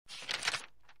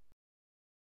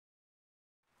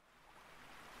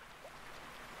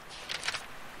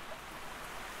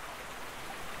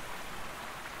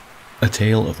A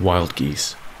Tale of Wild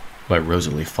Geese by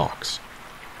Rosalie Fox.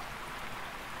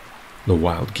 The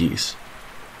Wild Geese.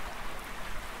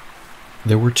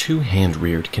 There were two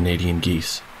hand-reared Canadian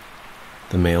geese,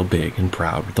 the male big and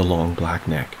proud with a long black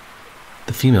neck,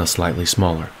 the female slightly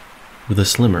smaller, with a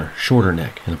slimmer, shorter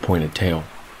neck and a pointed tail.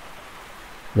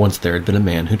 Once there had been a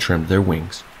man who trimmed their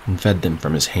wings and fed them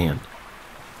from his hand.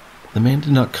 The man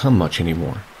did not come much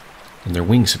anymore, and their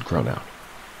wings had grown out.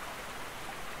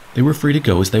 They were free to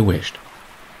go as they wished.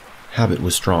 Habit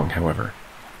was strong, however,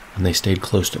 and they stayed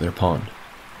close to their pond,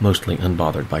 mostly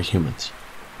unbothered by humans.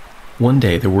 One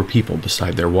day there were people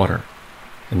beside their water,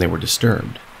 and they were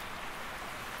disturbed.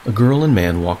 A girl and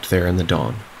man walked there in the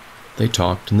dawn. They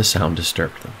talked, and the sound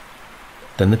disturbed them.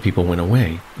 Then the people went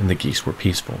away, and the geese were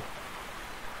peaceful.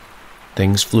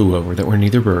 Things flew over that were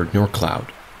neither bird nor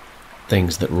cloud,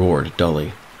 things that roared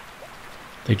dully.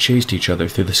 They chased each other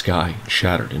through the sky and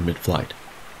shattered in mid-flight.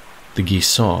 The geese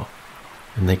saw,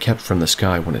 and they kept from the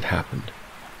sky when it happened.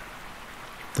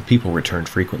 The people returned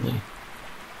frequently.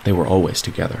 They were always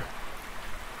together.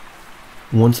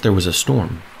 Once there was a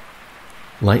storm.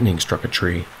 Lightning struck a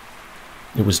tree.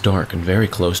 It was dark and very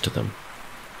close to them.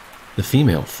 The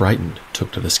female, frightened,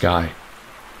 took to the sky.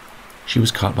 She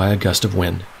was caught by a gust of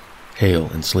wind. Hail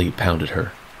and sleet pounded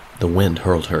her. The wind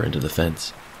hurled her into the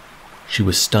fence. She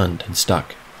was stunned and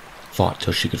stuck, fought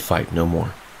till she could fight no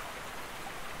more.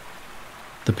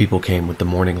 The people came with the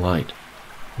morning light,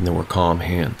 and there were calm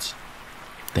hands.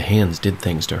 The hands did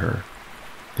things to her.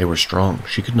 They were strong,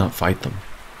 she could not fight them.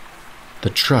 The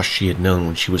trust she had known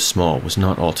when she was small was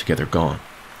not altogether gone,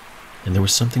 and there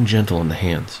was something gentle in the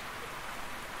hands.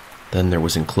 Then there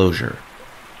was enclosure,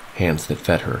 hands that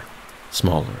fed her,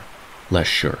 smaller, less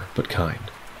sure, but kind.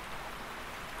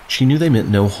 She knew they meant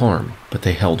no harm, but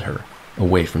they held her,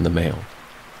 away from the male.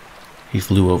 He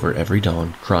flew over every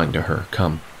dawn, crying to her,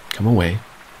 "Come, come away."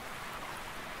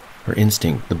 Her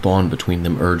instinct, the bond between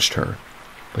them, urged her,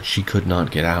 but she could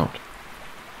not get out.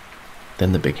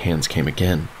 Then the big hands came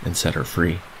again and set her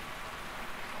free.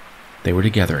 They were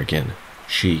together again,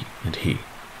 she and he.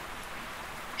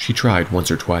 She tried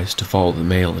once or twice to follow the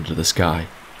male into the sky,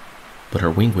 but her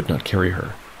wing would not carry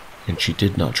her, and she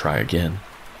did not try again.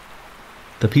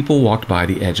 The people walked by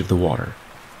the edge of the water,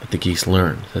 but the geese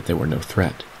learned that they were no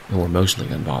threat and were mostly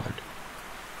unbothered.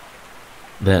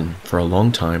 Then, for a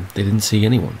long time, they didn't see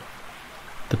anyone.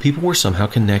 The people were somehow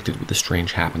connected with the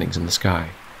strange happenings in the sky.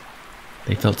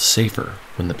 They felt safer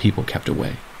when the people kept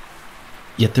away.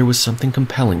 Yet there was something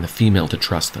compelling the female to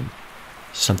trust them,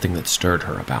 something that stirred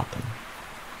her about them.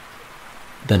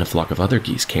 Then a flock of other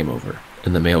geese came over,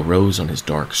 and the male rose on his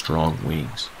dark, strong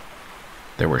wings.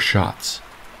 There were shots.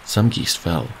 Some geese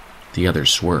fell. The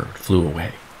others swerved, flew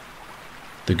away.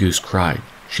 The goose cried.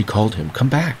 She called him, "Come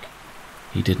back!"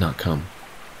 He did not come.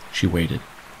 She waited.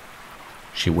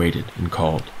 She waited and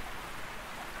called.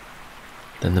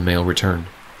 Then the male returned.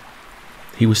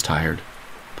 He was tired,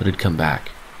 but had come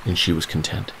back, and she was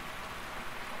content.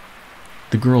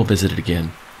 The girl visited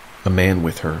again, a man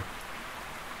with her.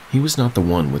 He was not the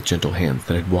one with gentle hands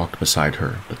that had walked beside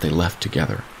her, but they left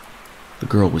together. The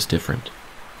girl was different.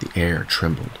 The air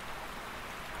trembled.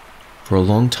 For a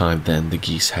long time then the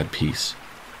geese had peace.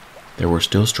 There were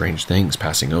still strange things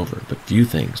passing over, but few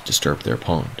things disturbed their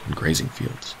pond and grazing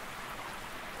fields.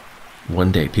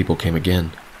 One day people came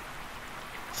again.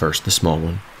 First the small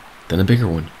one, then a bigger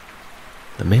one.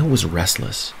 The male was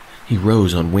restless. He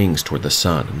rose on wings toward the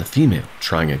sun, and the female,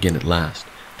 trying again at last,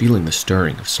 feeling the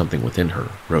stirring of something within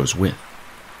her, rose with,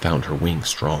 found her wings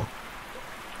strong.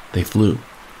 They flew,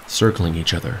 circling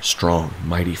each other, strong,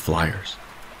 mighty flyers.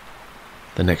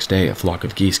 The next day a flock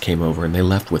of geese came over, and they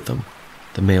left with them,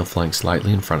 the male flying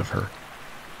slightly in front of her,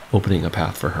 opening a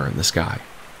path for her in the sky,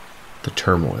 the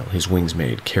turmoil his wings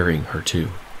made carrying her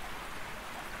too.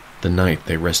 The night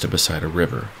they rested beside a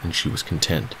river, and she was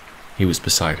content. He was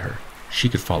beside her. She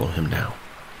could follow him now.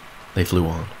 They flew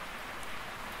on.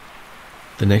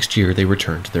 The next year they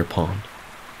returned to their pond.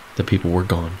 The people were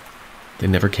gone. They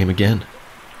never came again.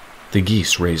 The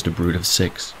geese raised a brood of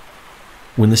 6.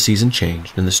 When the season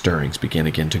changed and the stirrings began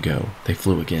again to go, they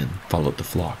flew again, followed the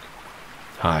flock.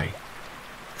 High,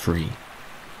 free,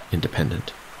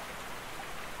 independent.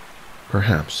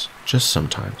 Perhaps, just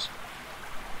sometimes,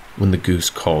 when the goose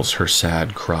calls her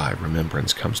sad cry,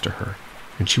 remembrance comes to her,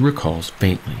 and she recalls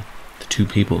faintly the two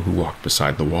people who walked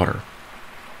beside the water.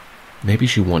 Maybe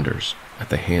she wonders at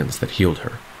the hands that healed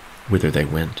her, whither they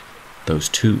went, those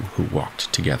two who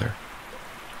walked together.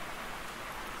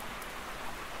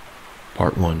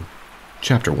 Part 1,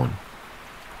 Chapter 1,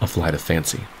 A Flight of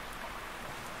Fancy.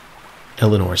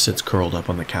 Eleanor sits curled up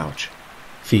on the couch,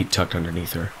 feet tucked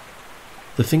underneath her.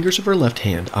 the fingers of her left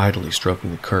hand idly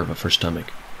stroking the curve of her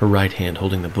stomach, her right hand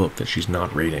holding the book that she's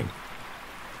not reading.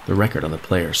 The record on the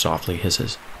player softly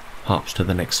hisses, hops to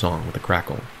the next song with a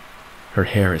crackle. Her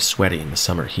hair is sweaty in the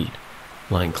summer heat,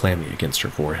 lying clammy against her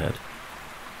forehead.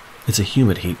 It's a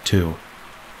humid heat, too.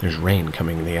 There's rain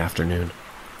coming in the afternoon.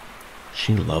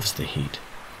 She loves the heat.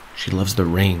 She loves the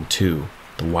rain, too,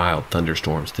 the wild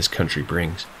thunderstorms this country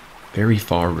brings, very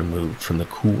far removed from the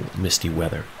cool, misty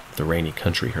weather of the rainy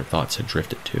country her thoughts had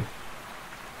drifted to.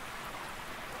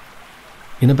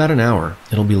 In about an hour,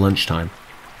 it'll be lunchtime,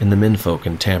 and the menfolk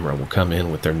and Tamara will come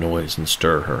in with their noise and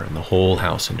stir her and the whole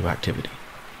house into activity.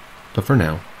 But for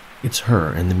now, it's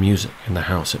her and the music and the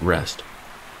house at rest.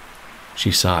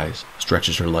 She sighs,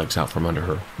 stretches her legs out from under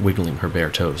her, wiggling her bare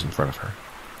toes in front of her.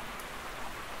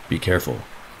 "Be careful,"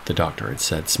 the doctor had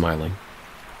said, smiling.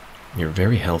 "You're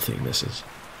very healthy, missus,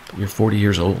 but you're 40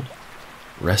 years old.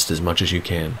 Rest as much as you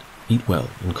can, eat well,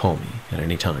 and call me at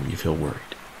any time you feel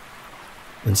worried."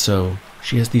 And so,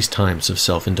 she has these times of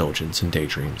self-indulgence and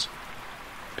daydreams.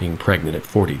 Being pregnant at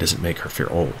 40 doesn't make her feel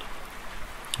old.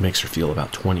 It makes her feel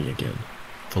about 20 again,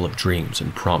 full of dreams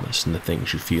and promise and the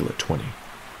things you feel at 20.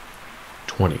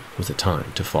 20 was a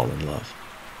time to fall in love.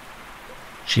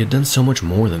 She had done so much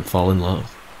more than fall in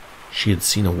love. She had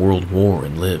seen a world war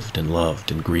and lived and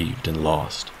loved and grieved and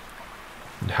lost.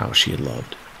 And how she had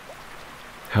loved.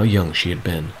 How young she had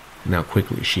been, and how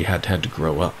quickly she had had to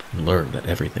grow up and learn that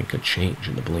everything could change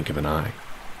in the blink of an eye.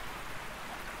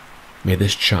 May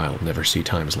this child never see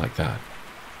times like that.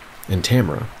 And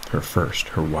Tamara, her first,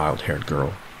 her wild-haired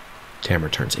girl.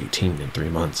 Tamara turns 18 in 3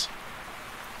 months.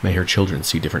 May her children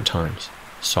see different times,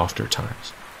 softer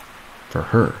times. For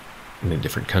her, in a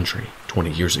different country,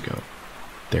 20 years ago,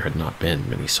 there had not been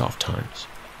many soft times.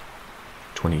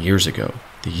 20 years ago,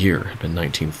 the year had been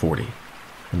 1940,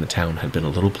 and the town had been a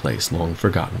little place long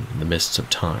forgotten in the mists of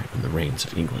time and the rains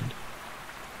of England.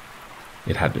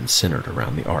 It had been centered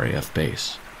around the RAF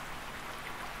base.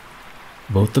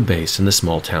 Both the base and the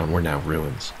small town were now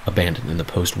ruins, abandoned in the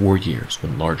post-war years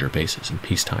when larger bases in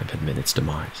peacetime had met its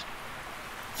demise.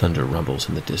 Thunder rumbles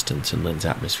in the distance and lends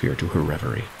atmosphere to her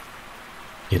reverie.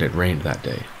 It had rained that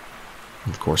day.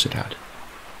 Of course it had.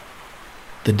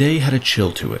 The day had a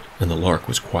chill to it, and the Lark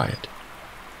was quiet.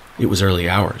 It was early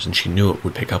hours, and she knew it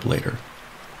would pick up later.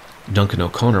 Duncan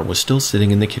O'Connor was still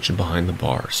sitting in the kitchen behind the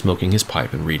bar, smoking his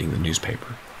pipe and reading the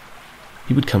newspaper.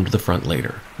 He would come to the front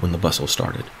later, when the bustle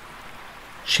started.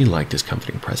 She liked his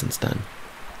comforting presence then.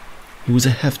 He was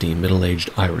a hefty,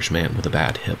 middle-aged Irish man with a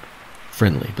bad hip,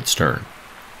 friendly but stern,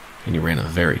 and he ran a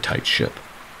very tight ship.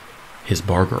 His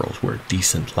bar girls were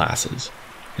decent lasses,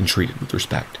 and treated with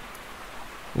respect.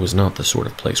 It was not the sort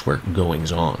of place where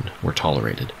goings-on were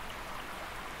tolerated.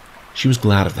 She was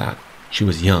glad of that. She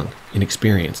was young,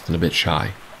 inexperienced, and a bit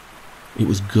shy. It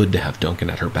was good to have Duncan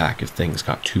at her back if things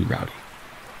got too rowdy.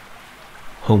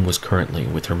 Home was currently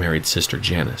with her married sister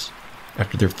Janice,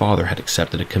 after their father had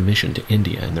accepted a commission to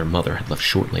India and their mother had left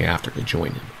shortly after to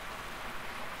join him.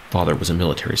 Father was a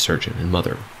military surgeon and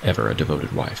mother ever a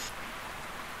devoted wife.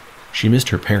 She missed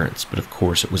her parents, but of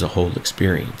course it was a whole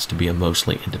experience to be a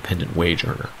mostly independent wage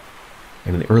earner.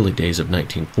 And in the early days of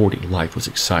 1940, life was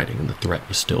exciting and the threat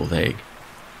was still vague.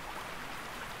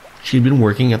 She had been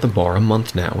working at the bar a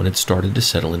month now and had started to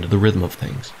settle into the rhythm of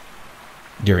things.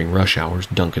 During rush hours,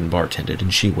 Duncan bartended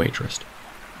and she waitressed.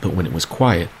 But when it was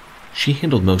quiet, she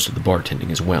handled most of the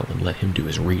bartending as well and let him do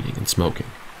his reading and smoking.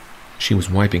 She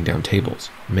was wiping down tables,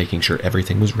 making sure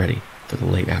everything was ready for the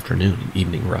late afternoon and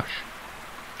evening rush.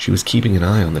 She was keeping an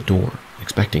eye on the door,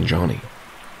 expecting Johnny.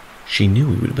 She knew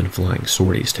he would have been flying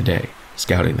sorties today,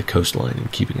 scouting the coastline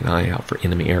and keeping an eye out for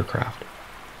enemy aircraft.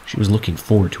 She was looking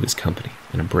forward to his company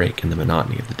and a break in the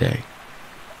monotony of the day.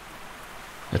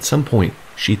 At some point,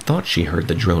 she thought she heard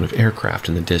the drone of aircraft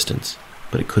in the distance,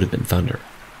 but it could have been thunder.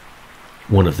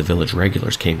 One of the village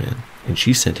regulars came in, and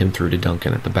she sent him through to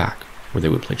Duncan at the back, where they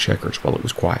would play checkers while it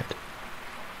was quiet.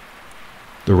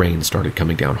 The rain started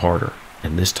coming down harder,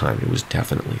 and this time it was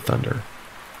definitely thunder.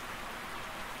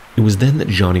 It was then that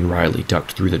Johnny Reilly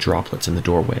ducked through the droplets in the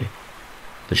doorway.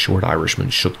 The short Irishman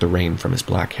shook the rain from his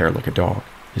black hair like a dog,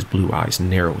 his blue eyes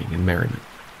narrowing in merriment.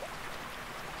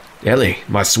 "Ellie,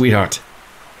 my sweetheart,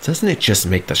 doesn't it just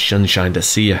make the sunshine to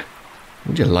see you?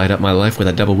 Would you light up my life with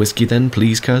a double whiskey then,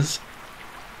 please, cuz?"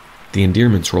 The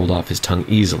endearments rolled off his tongue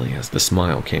easily as the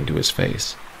smile came to his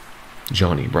face.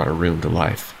 Johnny brought a room to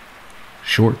life.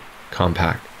 Short,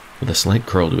 compact, with a slight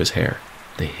curl to his hair,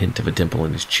 the hint of a dimple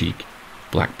in his cheek,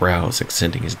 black brows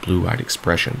accenting his blue-eyed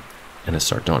expression, and a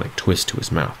sardonic twist to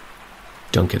his mouth.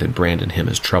 Duncan had branded him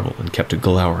as trouble and kept a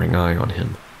glowering eye on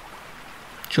him.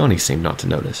 Johnny seemed not to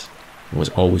notice. and was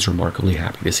always remarkably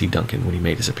happy to see Duncan when he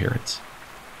made his appearance.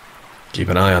 "Keep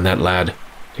an eye on that lad.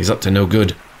 He's up to no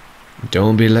good.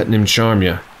 Don't be letting him charm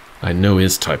you. I know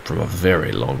his type from a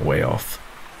very long way off."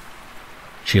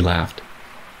 She laughed.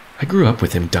 "I grew up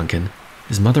with him, Duncan.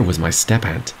 His mother was my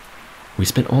step-aunt. We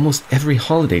spent almost every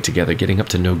holiday together getting up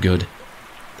to no good.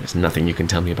 There's nothing you can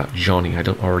tell me about Johnny I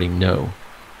don't already know.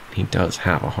 He does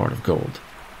have a heart of gold.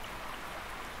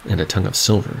 And a tongue of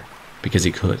silver, because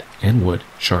he could and would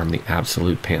charm the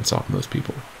absolute pants off most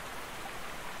people."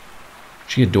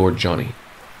 She adored Johnny.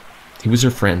 He was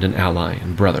her friend and ally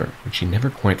and brother, and she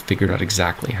never quite figured out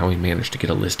exactly how he managed to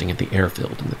get a listing at the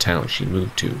airfield in the town she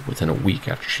moved to within a week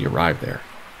after she arrived there.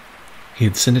 He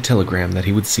had sent a telegram that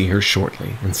he would see her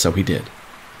shortly, and so he did.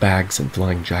 Bags and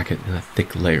flying jacket and a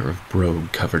thick layer of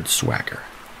brogue-covered swagger.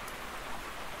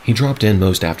 He dropped in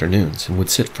most afternoons and would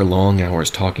sit for long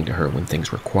hours talking to her when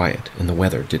things were quiet and the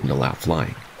weather didn't allow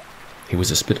flying. He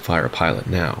was a Spitfire pilot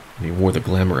now, and he wore the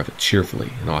glamour of it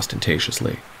cheerfully and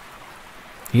ostentatiously.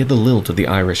 He had the lilt of the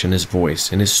Irish in his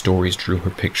voice, and his stories drew her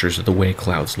pictures of the way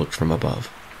clouds looked from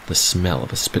above, the smell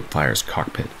of a Spitfire's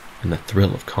cockpit, and the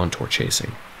thrill of contour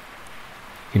chasing.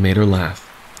 He made her laugh,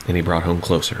 and he brought home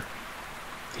closer.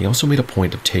 He also made a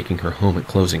point of taking her home at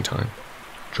closing time,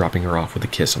 dropping her off with a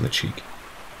kiss on the cheek.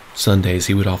 Sundays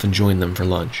he would often join them for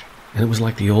lunch, and it was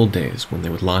like the old days when they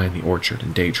would lie in the orchard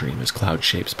and daydream as cloud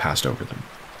shapes passed over them.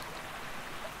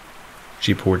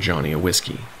 She poured Johnny a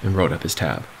whiskey and wrote up his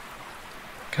tab.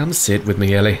 "Come sit with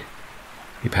me, Ellie."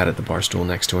 He patted the bar stool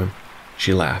next to him.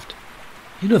 She laughed.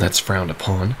 "You know that's frowned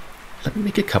upon. Let me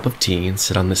make a cup of tea and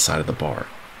sit on this side of the bar.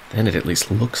 Then it at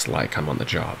least looks like I'm on the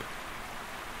job."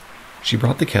 She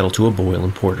brought the kettle to a boil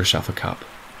and poured herself a cup.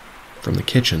 From the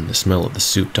kitchen, the smell of the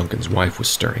soup Duncan's wife was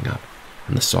stirring up,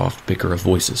 and the soft bicker of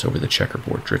voices over the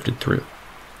checkerboard drifted through.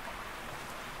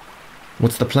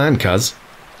 "What's the plan, cuz?"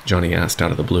 Johnny asked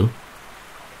out of the blue.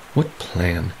 "What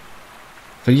plan?"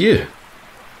 "For you.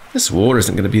 This war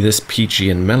isn't going to be this peachy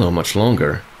and mellow much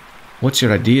longer. What's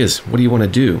your ideas? What do you want to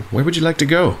do? Where would you like to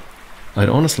go? I'd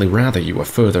honestly rather you were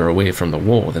further away from the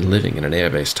war than living in an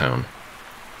airbase town."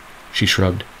 She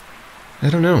shrugged. "I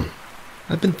don't know.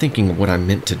 I've been thinking of what I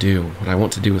meant to do, what I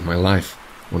want to do with my life.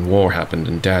 When war happened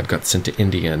and Dad got sent to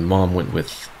India and Mom went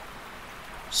with...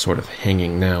 sort of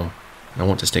hanging now. I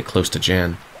want to stay close to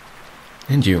Jan.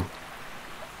 And you."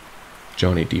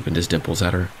 Johnny deepened his dimples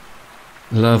at her.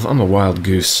 "Love, I'm a wild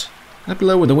goose. I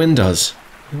blow where the wind does.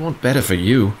 I want better for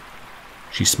you."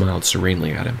 She smiled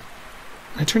serenely at him.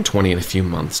 "I turn 20 in a few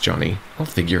months, Johnny. I'll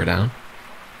figure it out.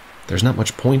 There's not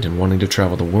much point in wanting to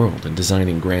travel the world and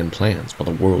designing grand plans while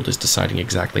the world is deciding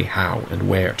exactly how and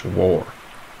where to war."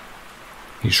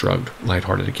 He shrugged,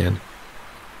 lighthearted again.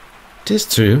 "'Tis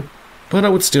true, but I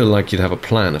would still like you to have a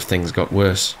plan if things got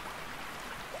worse."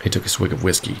 He took a swig of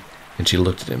whiskey, and she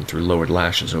looked at him through lowered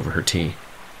lashes over her tea.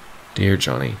 Dear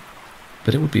Johnny.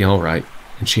 But it would be all right,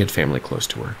 and she had family close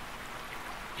to her.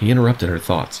 He interrupted her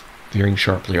thoughts, veering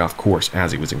sharply off course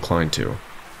as he was inclined to.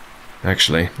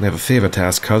 "Actually, I have a favor to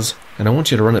ask, cuz, and I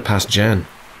want you to run it past Jan.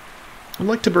 I'd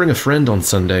like to bring a friend on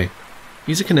Sunday.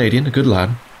 He's a Canadian, a good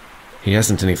lad. He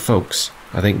hasn't any folks,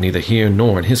 I think neither here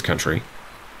nor in his country.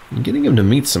 And getting him to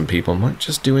meet some people might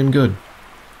just do him good.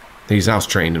 He's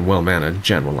house-trained and well-mannered.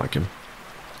 Jan will like him."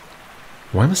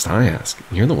 "Why must I ask?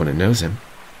 You're the one who knows him."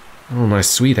 "Oh, my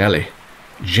sweet Ellie.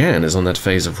 Jan is on that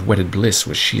phase of wedded bliss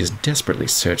where she is desperately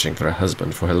searching for a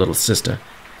husband for her little sister,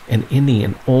 and any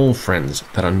and all friends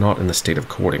that are not in the state of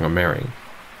courting or marrying.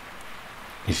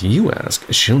 If you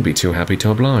ask, she'll be too happy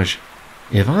to oblige.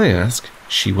 If I ask,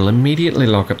 she will immediately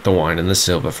lock up the wine and the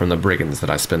silver from the brigands that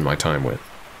I spend my time with."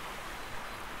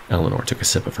 Eleanor took a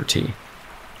sip of her tea.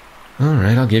 "All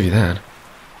right, I'll give you that.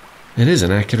 It is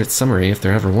an accurate summary if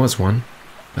there ever was one.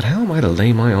 But how am I to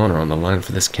lay my honor on the line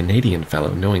for this Canadian fellow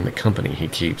knowing the company he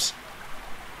keeps?"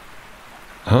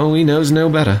 "Oh, he knows no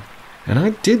better. And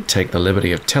I did take the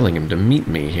liberty of telling him to meet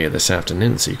me here this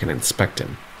afternoon so you can inspect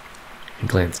him." He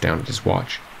glanced down at his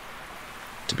watch.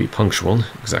 "To be punctual,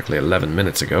 exactly 11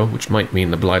 minutes ago, which might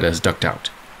mean the blighter has ducked out."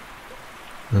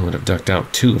 "I would have ducked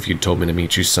out too if you'd told me to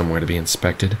meet you somewhere to be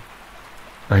inspected."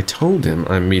 "I told him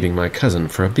I'm meeting my cousin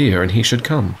for a beer and he should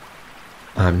come."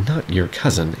 "I'm not your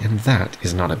cousin, and that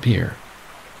is not a beer."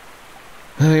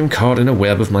 "I am caught in a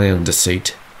web of my own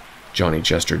deceit." Johnny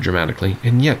gestured dramatically,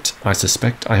 "and yet I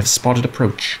suspect I have spotted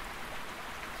approach."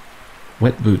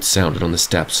 Wet boots sounded on the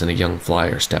steps, and a young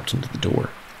flyer stepped into the door.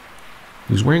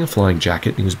 He was wearing a flying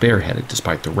jacket, and he was bareheaded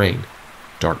despite the rain,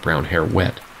 dark brown hair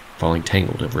wet, falling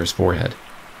tangled over his forehead.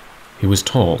 He was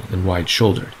tall and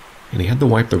wide-shouldered, and he had to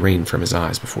wipe the rain from his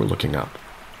eyes before looking up.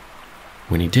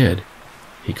 When he did,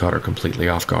 he caught her completely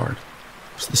off guard.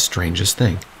 was the strangest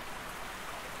thing.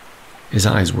 His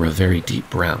eyes were a very deep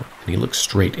brown, and he looked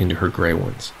straight into her gray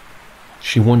ones.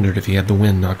 She wondered if he had the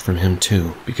wind knocked from him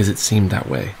too, because it seemed that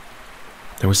way.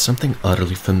 There was something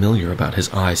utterly familiar about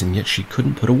his eyes, and yet she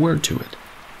couldn't put a word to it.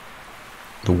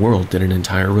 The world did an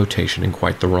entire rotation in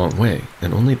quite the wrong way,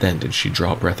 and only then did she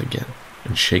draw breath again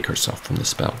and shake herself from the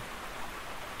spell.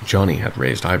 Johnny had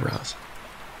raised eyebrows.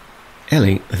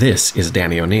 "Ellie, this is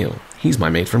Danny O'Neill. He's my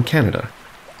mate from Canada.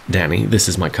 Danny, this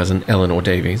is my cousin Eleanor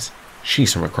Davies.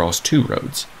 She's from across 2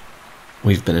 roads.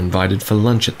 We've been invited for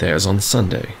lunch at theirs on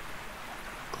Sunday."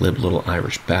 Glib little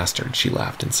Irish bastard, she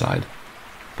laughed inside.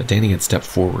 But Danny had stepped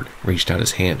forward, reached out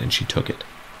his hand, and she took it.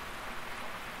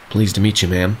 "Pleased to meet you,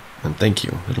 ma'am, and thank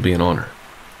you. It'll be an honor."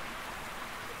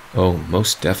 Oh,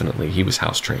 most definitely he was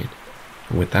house-trained.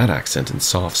 And with that accent and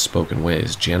soft-spoken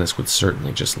ways, Janice would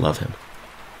certainly just love him.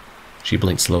 She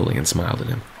blinked slowly and smiled at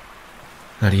him.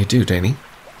 "How do you do, Danny?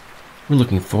 We're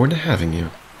looking forward to having you,"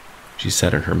 she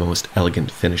said in her most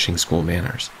elegant finishing school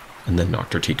manners, and then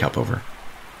knocked her teacup over.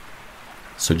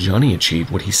 So Johnny achieved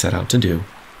what he set out to do,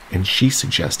 and she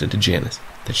suggested to Janice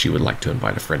that she would like to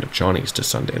invite a friend of Johnny's to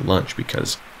Sunday lunch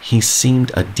because he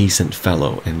seemed a decent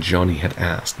fellow, and Johnny had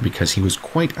asked because he was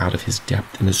quite out of his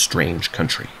depth in a strange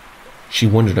country. She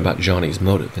wondered about Johnny's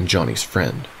motive and Johnny's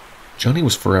friend. Johnny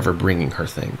was forever bringing her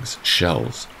things,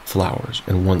 shells, flowers,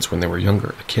 and once when they were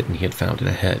younger, a kitten he had found in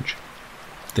a hedge.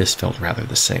 This felt rather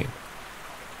the same.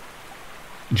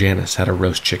 Janice had a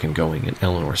roast chicken going, and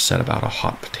Eleanor set about a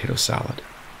hot potato salad.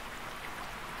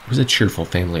 It was a cheerful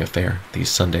family affair, these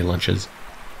Sunday lunches.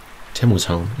 Tim was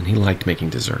home, and he liked making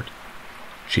dessert.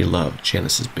 She loved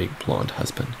Janice's big blonde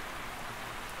husband.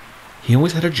 He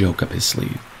always had a joke up his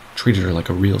sleeve, treated her like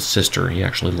a real sister he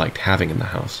actually liked having in the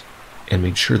house, and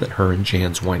made sure that her and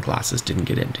Jan's wine glasses didn't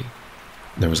get empty.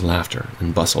 There was laughter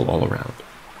and bustle all around.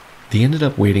 They ended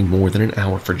up waiting more than an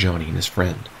hour for Johnny and his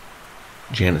friend.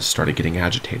 Janice started getting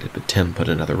agitated, but Tim put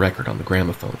another record on the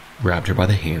gramophone, grabbed her by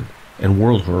the hand, and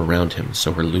whirled her around him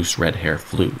so her loose red hair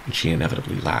flew, and she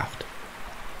inevitably laughed.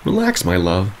 "Relax, my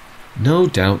love. No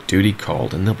doubt duty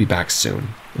called, and they'll be back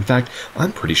soon. In fact,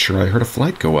 I'm pretty sure I heard a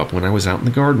flight go up when I was out in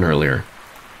the garden earlier."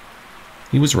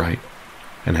 He was right,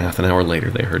 and half an hour later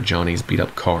they heard Johnny's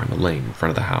beat-up car in the lane in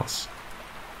front of the house.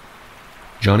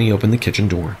 Johnny opened the kitchen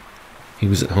door. He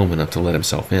was at home enough to let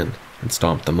himself in, and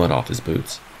stomped the mud off his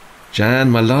boots. "Jan,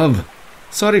 my love,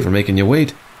 sorry for making you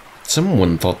wait.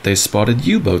 Someone thought they spotted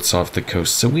U-boats off the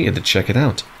coast, so we had to check it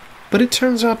out. But it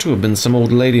turns out to have been some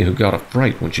old lady who got a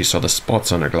fright when she saw the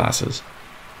spots on her glasses.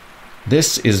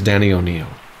 This is Danny O'Neill.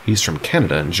 He's from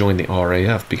Canada and joined the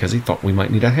RAF because he thought we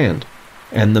might need a hand.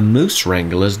 And the moose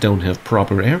wranglers don't have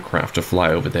proper aircraft to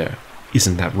fly over there.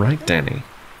 Isn't that right, Danny?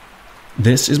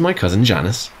 This is my cousin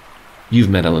Janice. You've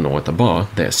met Eleanor at the bar,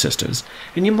 they're sisters,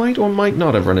 and you might or might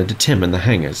not have run into Tim in the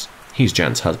hangars. He's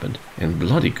Jan's husband, and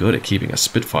bloody good at keeping a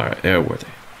Spitfire airworthy."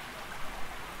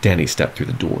 Danny stepped through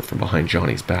the door from behind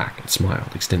Johnny's back and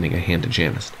smiled, extending a hand to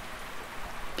Janice.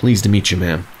 "Pleased to meet you,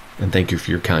 ma'am, and thank you for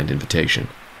your kind invitation.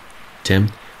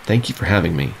 Tim, thank you for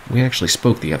having me. We actually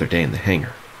spoke the other day in the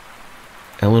hangar.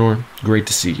 Eleanor, great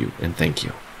to see you, and thank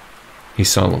you." He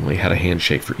solemnly had a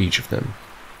handshake for each of them.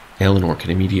 Eleanor could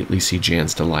immediately see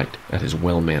Jan's delight at his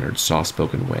well-mannered,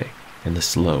 soft-spoken way and the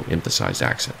slow, emphasized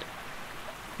accent.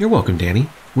 "You're welcome, Danny.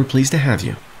 We're pleased to have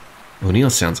you.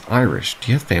 O'Neill sounds Irish.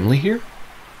 Do you have family here?"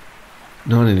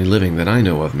 "Not any living that I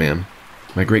know of, ma'am.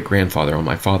 My great-grandfather on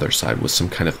my father's side was some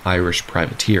kind of Irish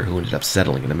privateer who ended up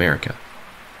settling in America.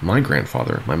 My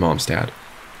grandfather, my mom's dad,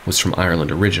 was from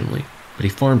Ireland originally, but he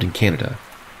farmed in Canada.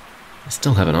 I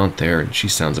still have an aunt there, and she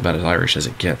sounds about as Irish as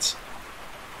it gets.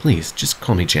 Please, just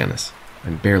call me Janice.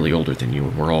 I'm barely older than you,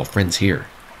 and we're all friends here."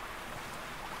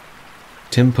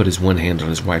 Tim put his one hand on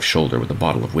his wife's shoulder with a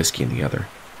bottle of whiskey in the other.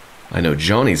 "I know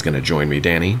Johnny's going to join me,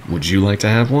 Danny. Would you like to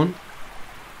have one?"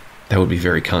 "That would be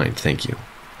very kind, thank you.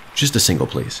 Just a single,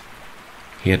 please."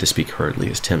 He had to speak hurriedly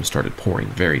as Tim started pouring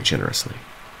very generously.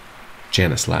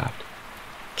 Janice laughed.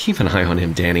 "Keep an eye on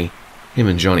him, Danny. Him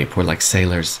and Johnny pour like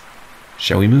sailors.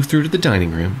 Shall we move through to the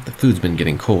dining room? The food's been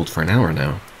getting cold for an hour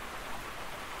now."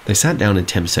 They sat down and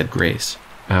Tim said grace,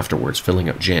 afterwards filling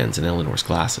up Jan's and Eleanor's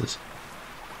glasses.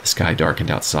 The sky darkened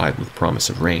outside with promise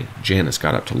of rain. Janice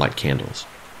got up to light candles.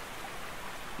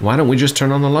 "Why don't we just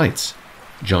turn on the lights?"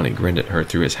 Johnny grinned at her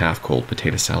through his half-cold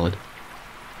potato salad.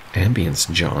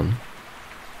 "Ambience, John."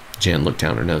 Jan looked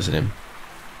down her nose at him.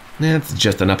 "That's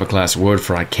just an upper-class word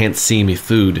for I can't see me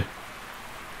food.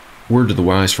 Word to the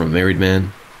wise from a married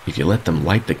man, if you let them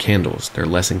light the candles, they're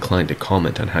less inclined to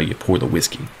comment on how you pour the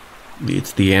whiskey.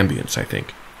 It's the ambience, I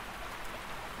think."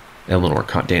 Eleanor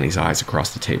caught Danny's eyes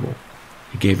across the table.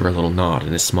 He gave her a little nod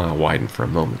and his smile widened for a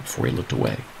moment before he looked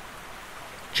away.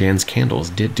 Jan's candles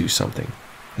did do something,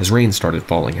 as rain started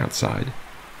falling outside.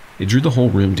 It drew the whole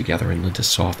room together and lent a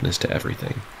softness to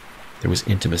everything. There was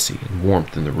intimacy and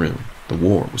warmth in the room. The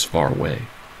war was far away.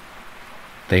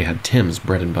 They had Tim's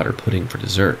bread and butter pudding for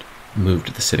dessert and moved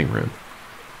to the sitting room.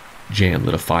 Jan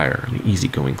lit a fire and the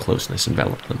easygoing closeness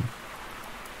enveloped them.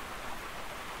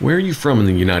 "Where are you from in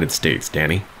the United States,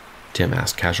 Danny?" Tim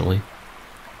asked casually.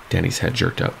 Danny's head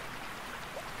jerked up.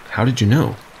 "How did you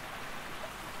know?"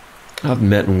 "I've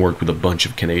met and worked with a bunch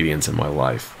of Canadians in my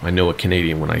life. I know a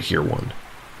Canadian when I hear one.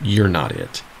 You're not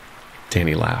it."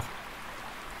 Danny laughed.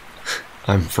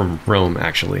 "I'm from Rome,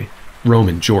 actually. Rome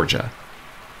in Georgia.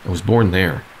 I was born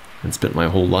there and spent my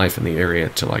whole life in the area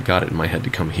till I got it in my head to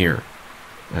come here.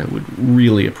 I would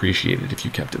really appreciate it if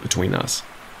you kept it between us.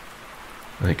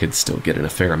 I could still get in a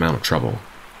fair amount of trouble."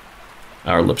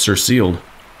 "Our lips are sealed.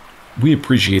 We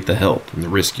appreciate the help and the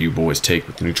risk you boys take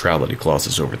with the neutrality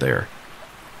clauses over there.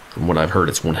 From what I've heard,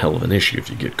 it's one hell of an issue if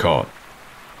you get caught.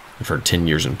 I've heard 10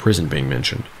 years in prison being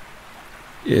mentioned."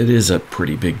 "It is a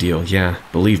pretty big deal, yeah.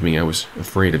 Believe me, I was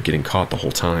afraid of getting caught the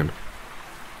whole time."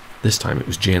 This time it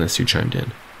was Janice who chimed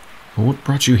in. "Well, what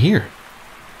brought you here?"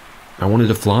 "I wanted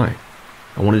to fly.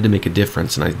 I wanted to make a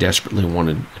difference, and I desperately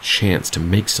wanted a chance to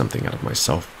make something out of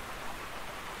myself.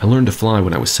 I learned to fly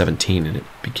when I was 17, and it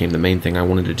became the main thing I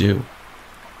wanted to do.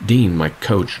 Dean, my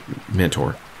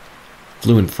mentor,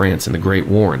 flew in France in the Great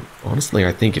War, and honestly,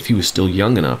 I think if he was still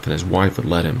young enough and his wife would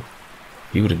let him,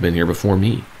 he would have been here before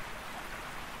me.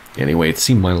 Anyway, it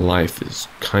seemed my life is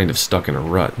kind of stuck in a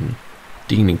rut, and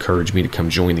Dean encouraged me to come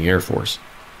join the Air Force.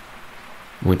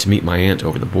 I went to meet my aunt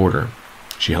over the border.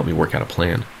 She helped me work out a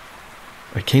plan.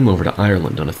 I came over to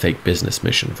Ireland on a fake business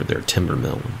mission for their timber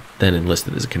mill, and then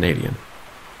enlisted as a Canadian."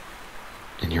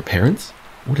 "And your parents?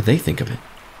 What do they think of it?"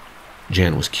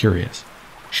 Jan was curious.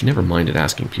 She never minded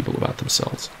asking people about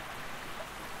themselves.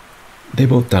 "They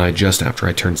both died just after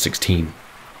I turned 16.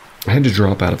 I had to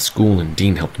drop out of school and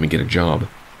Dean helped me get a job.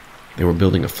 They were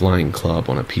building a flying club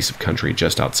on a piece of country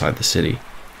just outside the city,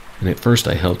 and at first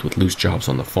I helped with loose jobs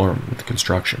on the farm with the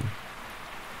construction.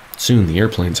 Soon the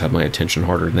airplanes had my attention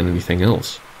harder than anything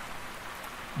else.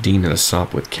 Dean had a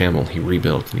Sopwith Camel he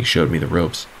rebuilt and he showed me the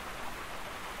ropes.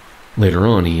 Later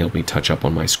on, he helped me touch up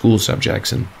on my school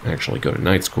subjects and actually go to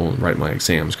night school and write my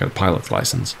exams, got a pilot's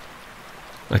license.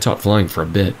 I taught flying for a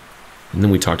bit, and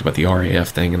then we talked about the RAF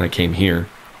thing and I came here,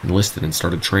 enlisted and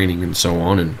started training and so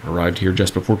on, and arrived here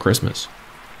just before Christmas."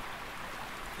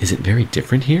 "Is it very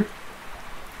different here?"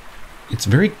 "It's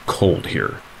very cold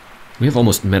here. We have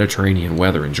almost Mediterranean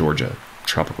weather in Georgia,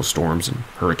 tropical storms and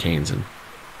hurricanes, and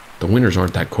the winters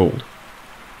aren't that cold.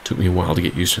 Took me a while to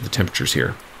get used to the temperatures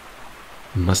here."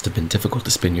 "It must have been difficult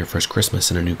to spend your first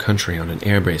Christmas in a new country on an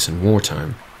airbase in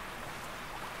wartime."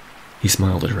 He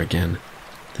smiled at her again,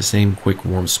 the same quick,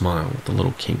 warm smile with the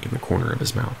little kink in the corner of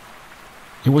his mouth.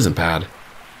 "It wasn't bad.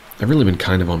 I've really been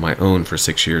kind of on my own for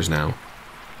 6 years now.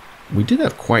 We did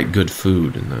have quite good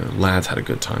food, and the lads had a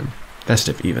good time,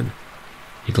 festive even."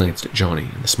 He glanced at Johnny,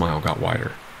 and the smile got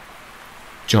wider.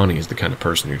 Johnny is the kind of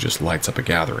person who just lights up a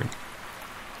gathering.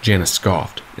 Janice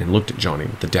scoffed and looked at Johnny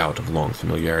with the doubt of long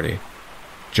familiarity.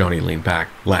 Johnny leaned back,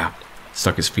 laughed,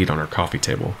 stuck his feet on her coffee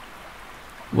table.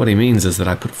 "What he means is that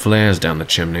I put flares down the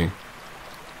chimney."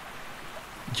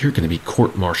 "You're going to be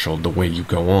court-martialed the way you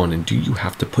go on, and do you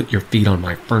have to put your feet on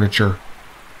my furniture?"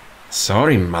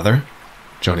 "Sorry, Mother,"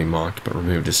 Johnny mocked, but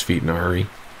removed his feet in a hurry.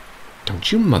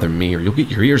 "Don't you mother me, or you'll get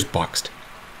your ears boxed.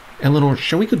 Eleanor,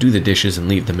 shall we go do the dishes and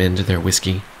leave the men to their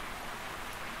whiskey?"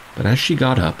 But as she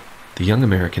got up, the young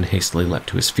American hastily leapt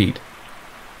to his feet.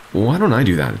 "Why don't I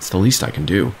do that? It's the least I can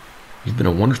do. You've been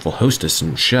a wonderful hostess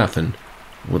and chef, and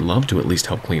would love to at least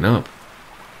help clean up."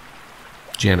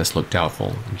 Janice looked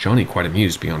doubtful, and Johnny quite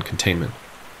amused beyond containment.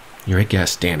 "You're a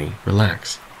guest, Danny.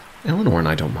 Relax. Eleanor and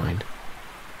I don't mind."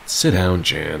 "Sit down,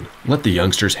 Jan. Let the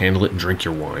youngsters handle it and drink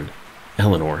your wine.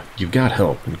 Eleanor, you've got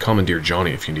help, and commandeer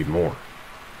Johnny if you need more."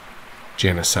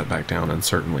 Janice sat back down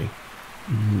uncertainly.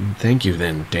 "Thank you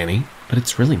then, Danny, but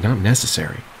it's really not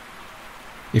necessary.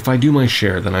 If I do my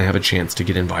share, then I have a chance to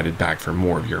get invited back for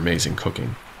more of your amazing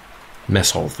cooking.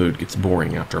 Mess hall food gets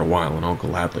boring after a while, and I'll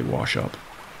gladly wash up."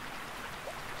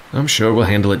 "I'm sure we'll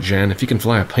handle it, Jan. If he can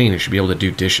fly a plane, he should be able to do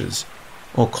dishes.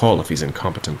 I'll call if he's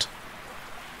incompetent."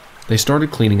 They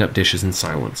started cleaning up dishes in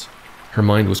silence. Her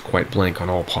mind was quite blank on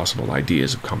all possible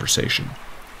ideas of conversation.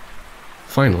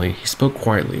 Finally, he spoke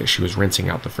quietly as she was rinsing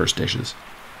out the first dishes.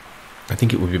 "I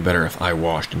think it would be better if I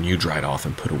washed and you dried off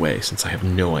and put away, since I have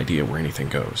no idea where anything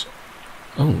goes."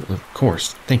 "Oh, of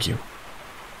course. Thank you."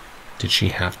 Did she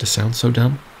have to sound so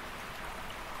dumb?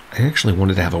 I actually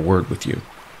wanted to have a word with you.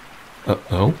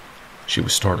 Oh? She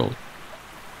was startled.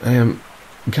 I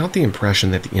got the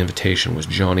impression that the invitation was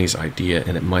Johnny's idea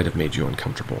and it might have made you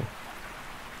uncomfortable.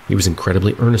 He was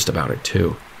incredibly earnest about it,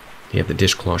 too. He had the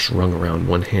dishcloth wrung around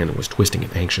one hand and was twisting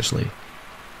it anxiously.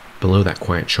 Below that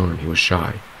quiet charm, he was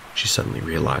shy, she suddenly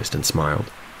realized, and smiled.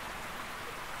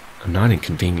 I'm not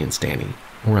inconvenienced, Danny,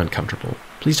 or uncomfortable.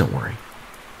 Please don't worry.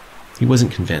 He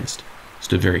wasn't convinced,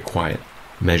 stood very quiet,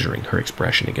 measuring her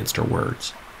expression against her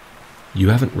words. You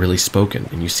haven't really spoken,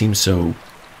 and you seem so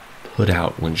put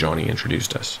out when Johnny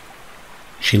introduced us.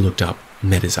 She looked up,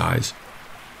 met his eyes.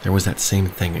 There was that same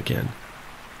thing again.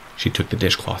 She took the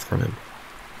dishcloth from him.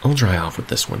 I'll dry off with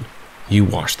this one. You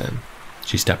wash then.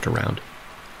 She stepped around.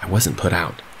 I wasn't put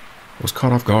out. I was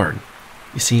caught off guard.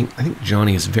 You see, I think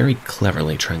Johnny is very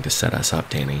cleverly trying to set us up,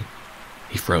 Danny.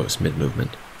 He froze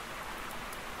mid-movement.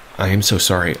 I am so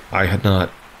sorry.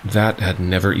 That had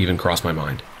never even crossed my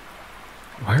mind.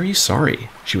 Why are you sorry?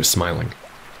 She was smiling.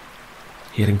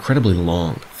 He had incredibly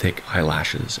long, thick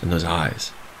eyelashes, and those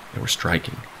eyes, they were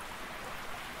striking.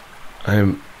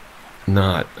 I'm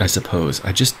not, I suppose.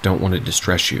 I just don't want to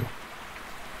distress you.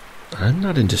 I'm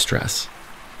not in distress.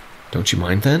 Don't you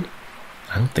mind, then?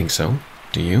 I don't think so.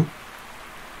 Do you?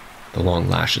 The long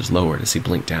lashes lowered as he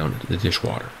blinked down into the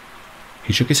dishwater.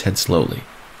 He shook his head slowly,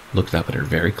 looked up at her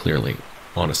very clearly,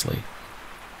 honestly.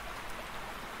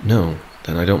 No,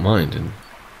 then I don't mind, and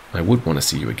I would want to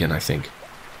see you again, I think,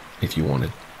 if you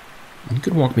wanted. You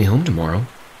could walk me home tomorrow.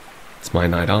 It's my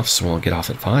night off, so I'll get off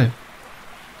at 5.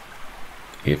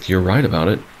 If you're right about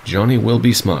it, Johnny will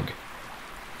be smug.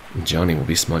 Johnny will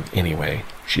be smug anyway,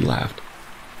 she laughed.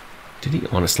 Did he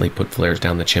honestly put flares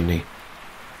down the chimney?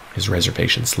 His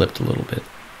reservation slipped a little bit,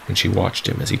 and she watched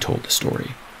him as he told the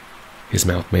story. His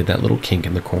mouth made that little kink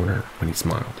in the corner when he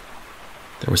smiled.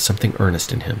 There was something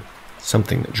earnest in him,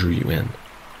 something that drew you in.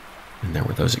 And there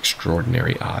were those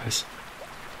extraordinary eyes.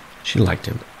 She liked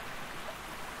him.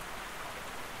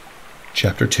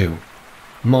 Chapter 2.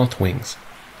 Moth Wings.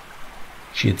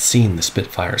 She had seen the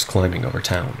Spitfires climbing over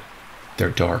town, their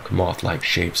dark, moth-like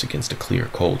shapes against a clear,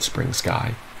 cold spring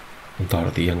sky, and thought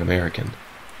of the young American.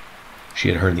 She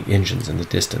had heard the engines in the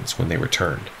distance when they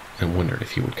returned, and wondered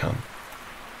if he would come.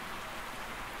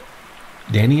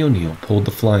 Danny O'Neill pulled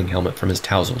the flying helmet from his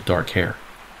tousled dark hair,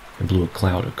 and blew a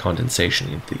cloud of condensation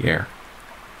into the air.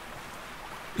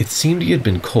 It seemed he had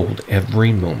been cold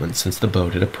every moment since the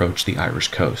boat had approached the Irish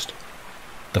coast.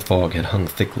 The fog had hung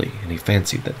thickly, and he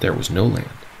fancied that there was no land,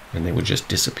 and they would just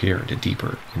disappear into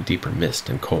deeper and deeper mist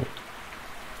and cold.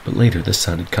 But later the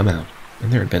sun had come out,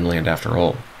 and there had been land after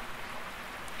all.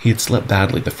 He had slept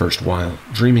badly the first while,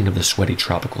 dreaming of the sweaty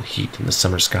tropical heat and the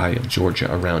summer sky of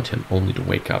Georgia around him, only to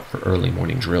wake up for early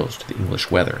morning drills to the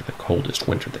English weather, the coldest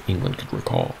winter that England could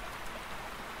recall.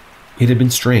 It had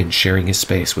been strange sharing his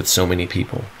space with so many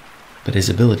people, but his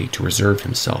ability to reserve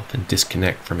himself and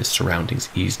disconnect from his surroundings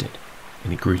eased it,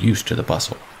 and he grew used to the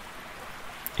bustle.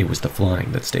 It was the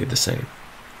flying that stayed the same,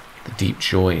 the deep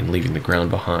joy in leaving the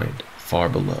ground behind, far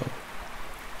below.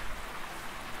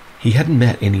 He hadn't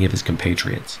met any of his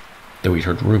compatriots, though he'd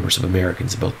heard rumors of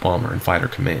Americans in both bomber and fighter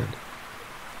command.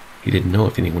 He didn't know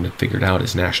if anyone had figured out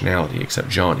his nationality except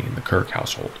Johnny and the Kirk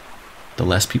household. The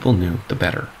less people knew, the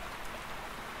better.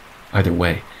 Either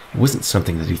way, it wasn't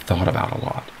something that he thought about a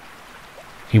lot.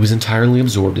 He was entirely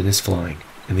absorbed in his flying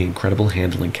and the incredible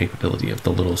handling capability of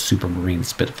the little supermarine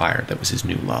Spitfire that was his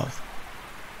new love.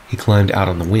 He climbed out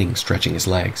on the wing, stretching his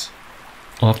legs.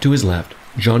 Off to his left,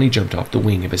 Johnny jumped off the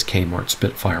wing of his Kmart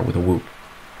Spitfire with a whoop.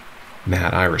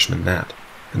 Mad Irishman, that,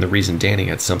 and the reason Danny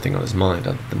had something on his mind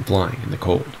other than flying in the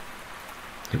cold.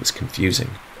 It was confusing.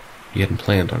 He hadn't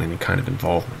planned on any kind of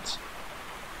involvements.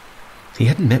 He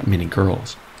hadn't met many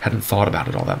girls, hadn't thought about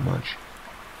it all that much.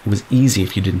 It was easy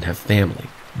if you didn't have family,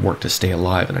 work to stay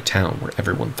alive in a town where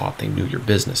everyone thought they knew your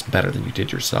business better than you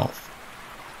did yourself.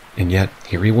 And yet,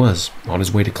 here he was, on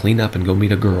his way to clean up and go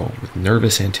meet a girl, with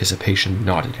nervous anticipation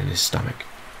knotted in his stomach.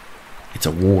 It's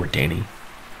a war, Danny.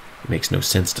 It makes no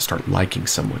sense to start liking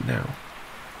someone now.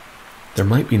 There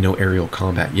might be no aerial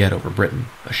combat yet over Britain,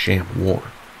 a sham war.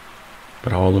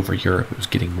 But all over Europe it was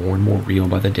getting more and more real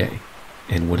by the day,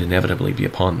 and would inevitably be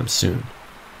upon them soon.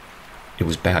 It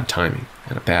was bad timing,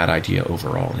 and a bad idea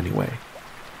overall anyway.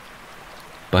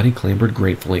 But he clambered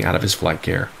gratefully out of his flight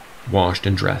gear, washed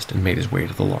and dressed, and made his way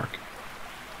to the Lark.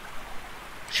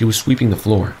 She was sweeping the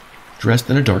floor, dressed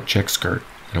in a dark check skirt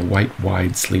and a white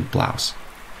wide-sleeved blouse.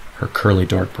 Her curly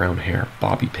dark brown hair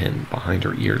bobby-pinned behind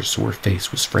her ears so her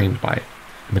face was framed by it,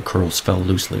 and the curls fell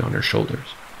loosely on her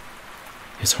shoulders.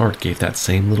 His heart gave that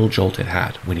same little jolt it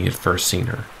had when he had first seen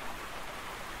her.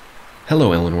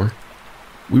 "Hello, Eleanor."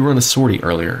 We were on a sortie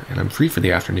earlier, and I'm free for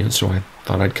the afternoon, so I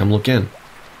thought I'd come look in.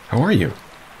 How are you?"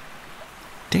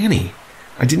 "Danny,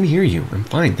 I didn't hear you. I'm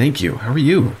fine, thank you. How are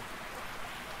you?"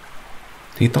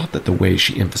 He thought that the way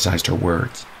she emphasized her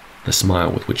words, the smile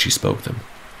with which she spoke them,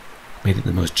 made it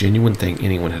the most genuine thing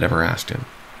anyone had ever asked him.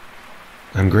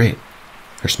 "I'm great."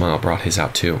 Her smile brought his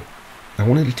out too. "I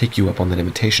wanted to take you up on that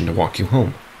invitation to walk you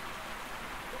home."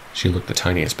 She looked the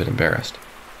tiniest bit embarrassed.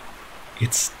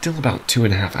 "It's still about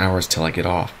 2.5 hours till I get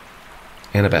off.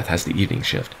 Annabeth has the evening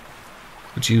shift.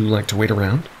 Would you like to wait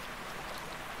around?"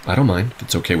 "I don't mind, if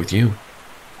it's okay with you."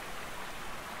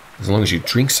 "As long as you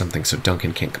drink something so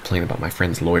Duncan can't complain about my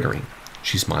friends loitering,"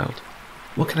 she smiled.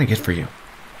 "What can I get for you?"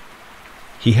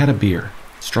 He had a beer,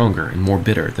 stronger and more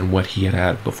bitter than what he had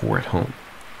had before at home.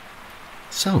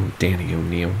 "So, Danny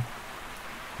O'Neill,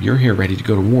 you're here ready to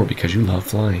go to war because you love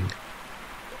flying."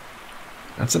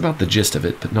 "That's about the gist of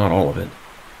it, but not all of it.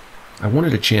 I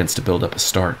wanted a chance to build up a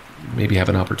start, maybe have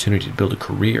an opportunity to build a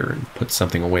career and put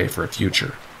something away for a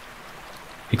future."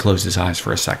 He closed his eyes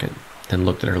for a second, then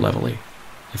looked at her levelly.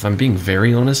 "If I'm being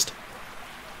very honest,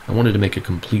 I wanted to make a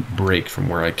complete break from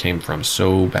where I came from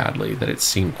so badly that it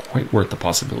seemed quite worth the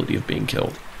possibility of being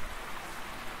killed."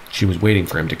 She was waiting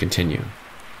for him to continue,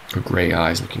 her gray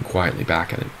eyes looking quietly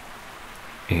back at him.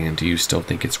 "And do you still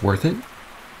think it's worth it?"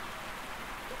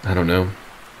 "I don't know.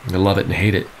 I love it and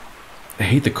hate it. I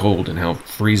hate the cold and how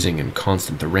freezing and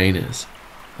constant the rain is.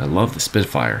 I love the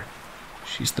Spitfire.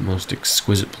 She's the most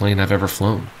exquisite plane I've ever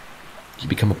flown. You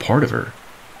become a part of her.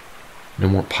 No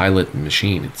more pilot and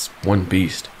machine, it's one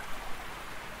beast.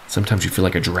 Sometimes you feel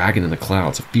like a dragon in the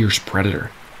clouds, a fierce predator.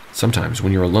 Sometimes,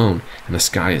 when you're alone and the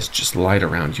sky is just light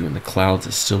around you and the clouds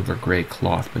a silver-gray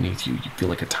cloth beneath you, you feel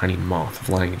like a tiny moth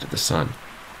flying into the sun.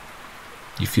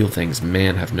 You feel things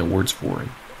man have no words for, and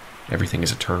everything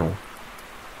is eternal.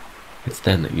 It's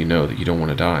then that you know that you don't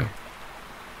want to die."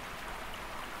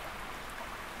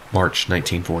 March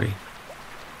 1940.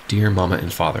 Dear Mama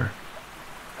and Father,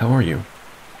 how are you?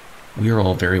 We are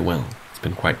all very well. It's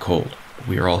been quite cold, but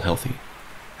we are all healthy.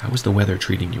 How is the weather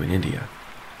treating you in India?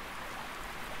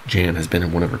 Jan has been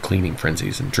in one of her cleaning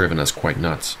frenzies and driven us quite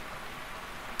nuts.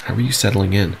 How are you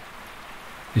settling in?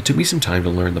 It took me some time to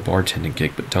learn the bartending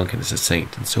gig, but Duncan is a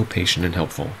saint and so patient and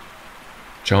helpful.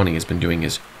 Johnny has been doing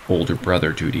his older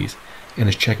brother duties and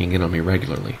is checking in on me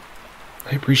regularly.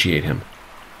 I appreciate him.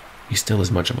 He's still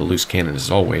as much of a loose cannon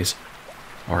as always.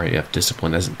 RAF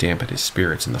discipline hasn't dampened his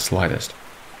spirits in the slightest.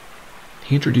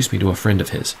 He introduced me to a friend of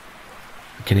his,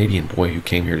 a Canadian boy who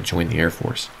came here to join the Air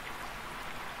Force.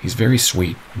 He's very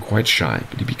sweet and quite shy,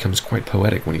 but he becomes quite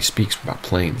poetic when he speaks about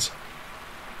planes.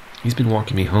 He's been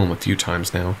walking me home a few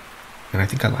times now, and I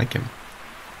think I like him.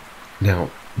 Now,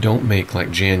 don't make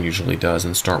like Jan usually does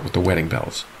and start with the wedding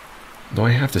bells, though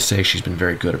I have to say she's been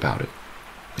very good about it.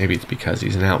 Maybe it's because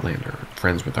he's an outlander and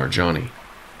friends with our Johnny.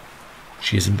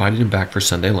 She has invited him back for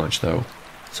Sunday lunch, though,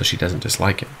 so she doesn't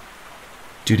dislike him.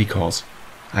 Duty calls.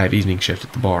 I have evening shift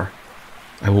at the bar.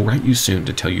 I will write you soon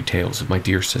to tell you tales of my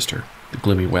dear sister, the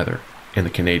gloomy weather, and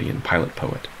the Canadian pilot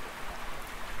poet.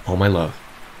 All my love,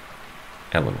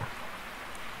 Eleanor.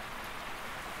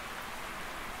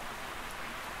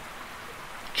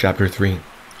 Chapter 3.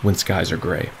 When Skies Are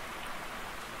Gray.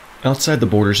 Outside the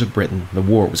borders of Britain, the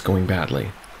war was going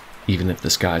badly, even if the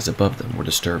skies above them were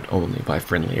disturbed only by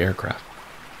friendly aircraft.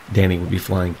 Danny would be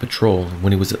flying patrol, and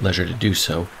when he was at leisure to do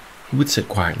so, he would sit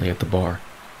quietly at the bar,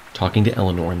 talking to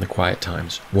Eleanor in the quiet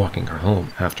times, walking her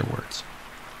home afterwards.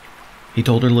 He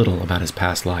told her little about his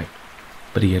past life,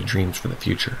 but he had dreams for the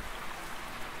future.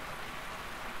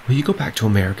 "Will you go back to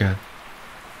America?"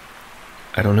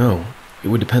 "I don't know. It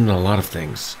would depend on a lot of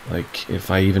things, like if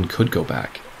I even could go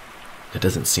back. It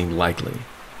doesn't seem likely.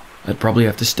 I'd probably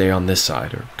have to stay on this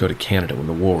side or go to Canada when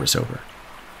the war is over.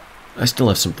 I still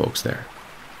have some folks there.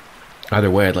 Either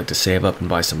way, I'd like to save up and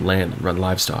buy some land and run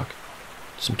livestock.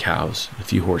 Some cows, a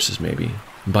few horses maybe,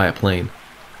 and buy a plane,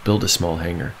 build a small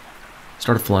hangar,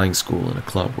 start a flying school and a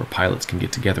club where pilots can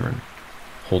get together and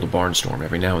hold a barnstorm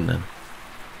every now and then.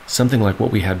 Something like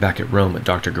what we had back at Rome at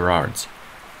Dr. Gerard's.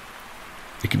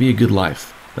 It could be a good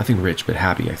life, nothing rich but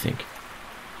happy, I think."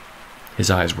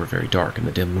 His eyes were very dark in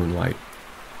the dim moonlight.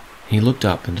 He looked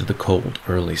up into the cold,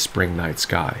 early spring night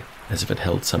sky as if it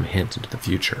held some hint into the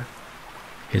future.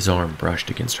 His arm brushed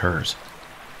against hers.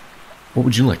 "What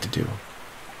would you like to do?"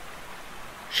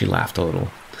 She laughed a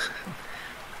little.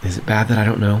 "Is it bad that I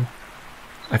don't know?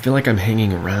 I feel like I'm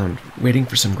hanging around, waiting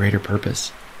for some greater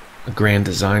purpose, a grand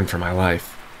design for my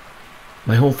life.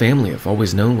 My whole family have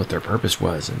always known what their purpose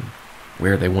was and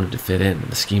where they wanted to fit in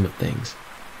the scheme of things.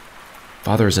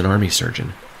 Father is an army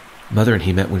surgeon. Mother and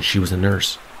he met when she was a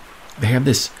nurse. They have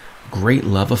this great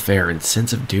love affair and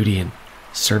sense of duty and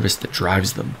service that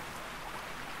drives them.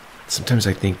 Sometimes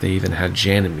I think they even had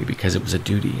Jan in me because it was a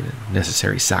duty and a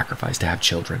necessary sacrifice to have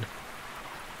children.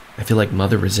 I feel like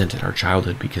Mother resented our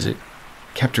childhood because it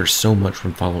kept her so much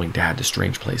from following Dad to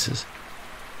strange places.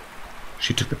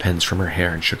 She took the pins from her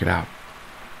hair and shook it out.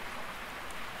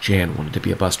 Jan wanted to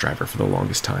be a bus driver for the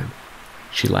longest time.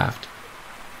 She laughed.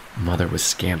 Mother was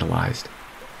scandalized.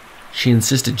 She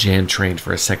insisted Jan trained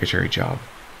for a secretary job.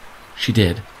 She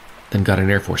did, then got an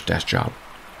Air Force desk job.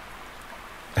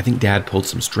 I think Dad pulled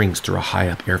some strings through a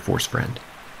high-up Air Force friend.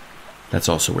 That's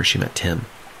also where she met Tim.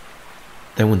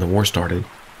 Then when the war started,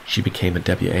 she became a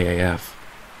WAAF,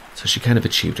 so she kind of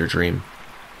achieved her dream.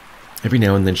 Every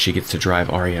now and then she gets to drive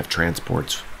RAF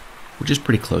transports, which is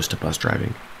pretty close to bus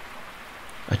driving.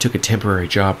 I took a temporary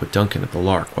job with Duncan at the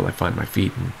Lark while I find my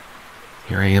feet, and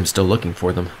here I am still looking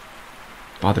for them.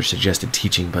 Father suggested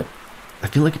teaching, but I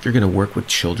feel like if you're going to work with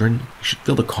children, you should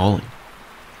feel the calling.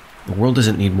 The world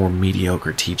doesn't need more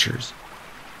mediocre teachers.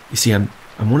 You see, I'm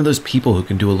one of those people who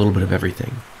can do a little bit of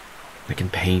everything. I can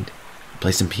paint,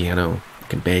 play some piano, I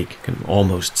can bake, I can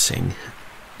almost sing.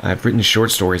 I've written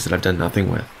short stories that I've done nothing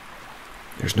with.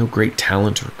 There's no great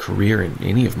talent or career in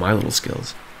any of my little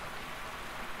skills.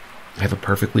 I have a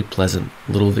perfectly pleasant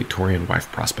little Victorian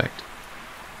wife prospect.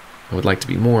 I would like to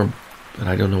be more, but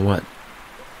I don't know what.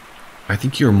 I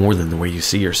think you're more than the way you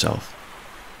see yourself.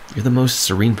 You're the most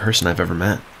serene person I've ever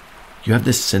met. You have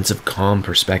this sense of calm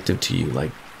perspective to you,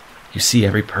 like you see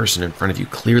every person in front of you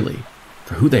clearly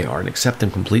for who they are and accept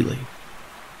them completely.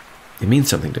 It means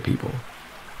something to people.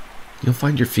 You'll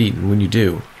find your feet, and when you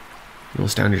do, you'll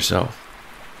astound yourself.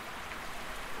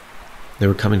 They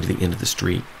were coming to the end of the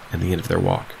street and the end of their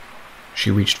walk.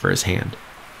 She reached for his hand.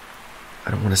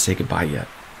 I don't want to say goodbye yet.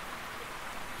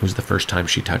 It was the first time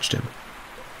she touched him.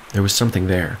 There was something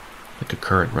there, like a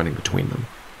current running between them.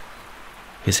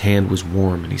 His hand was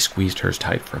warm and he squeezed hers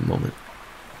tight for a moment.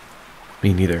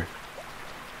 Me neither.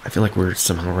 I feel like we're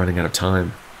somehow running out of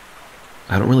time.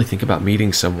 I don't really think about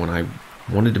meeting someone. I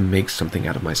wanted to make something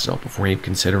out of myself before even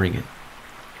considering it.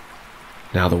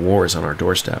 Now the war is on our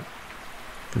doorstep.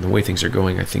 And the way things are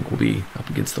going, I think we'll be up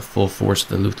against the full force of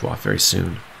the Luftwaffe very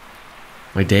soon.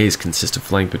 My days consist of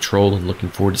flying patrol and looking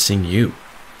forward to seeing you.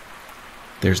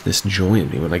 There's this joy in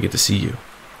me when I get to see you.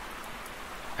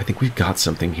 I think we've got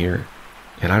something here,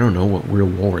 and I don't know what real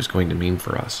war is going to mean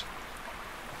for us.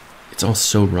 It's all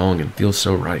so wrong and feels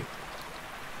so right.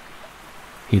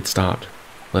 He'd stopped,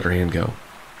 let her hand go.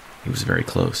 He was very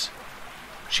close.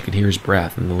 She could hear his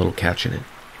breath and the little catch in it.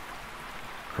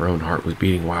 Her own heart was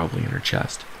beating wildly in her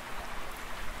chest.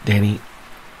 Danny,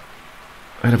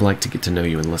 I'd have liked to get to know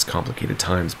you in less complicated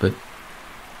times, but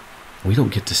we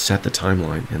don't get to set the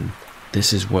timeline, and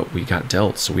this is what we got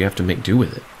dealt, so we have to make do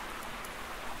with it.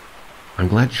 I'm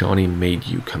glad Johnny made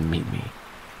you come meet me,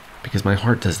 because my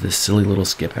heart does this silly little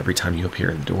skip every time you appear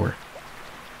in the door.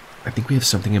 I think we have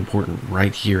something important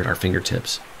right here at our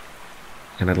fingertips,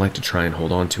 and I'd like to try and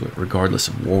hold on to it regardless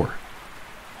of war.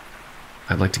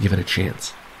 I'd like to give it a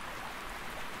chance.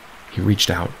 He reached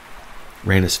out,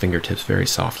 ran his fingertips very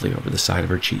softly over the side of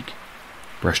her cheek,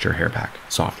 brushed her hair back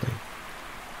softly.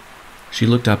 She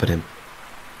looked up at him.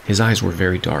 His eyes were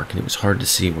very dark, and it was hard to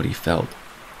see what he felt,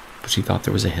 but she thought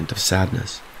there was a hint of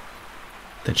sadness.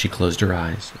 Then she closed her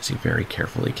eyes as he very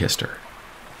carefully kissed her.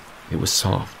 It was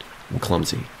soft and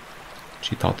clumsy.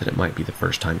 She thought that it might be the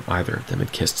first time either of them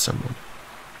had kissed someone.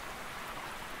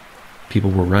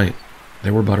 People were right.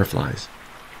 There were butterflies,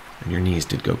 and your knees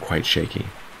did go quite shaky.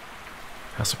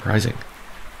 How surprising.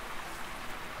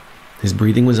 His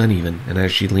breathing was uneven, and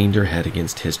as she leaned her head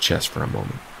against his chest for a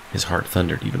moment, his heart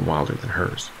thundered even wilder than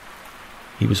hers.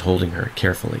 He was holding her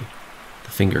carefully,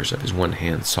 the fingers of his one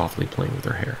hand softly playing with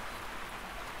her hair.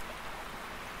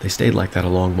 They stayed like that a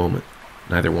long moment,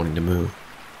 neither wanting to move.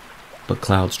 But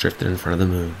clouds drifted in front of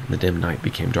the moon, and the dim night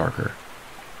became darker.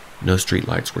 No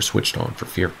streetlights were switched on for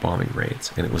fear of bombing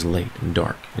raids, and it was late and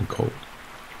dark and cold.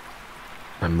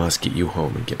 I must get you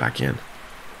home and get back in.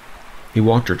 He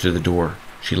walked her to the door.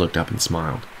 She looked up and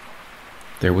smiled.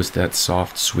 There was that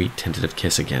soft, sweet, tentative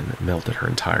kiss again that melted her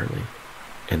entirely,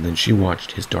 and then she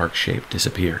watched his dark shape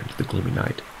disappear into the gloomy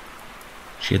night.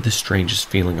 She had the strangest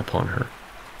feeling upon her.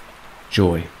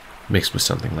 Joy, mixed with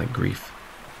something like grief.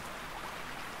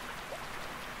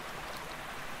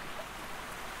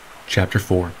 Chapter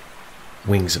 4.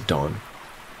 Wings of Dawn.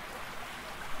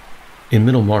 In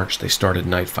middle March, they started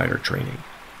night fighter training.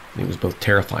 It was both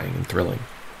terrifying and thrilling.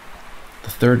 The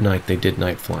third night they did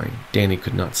night flying, Danny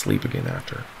could not sleep again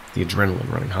after, the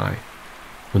adrenaline running high.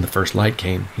 When the first light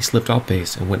came, he slipped off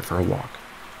base and went for a walk.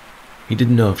 He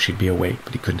didn't know if she'd be awake,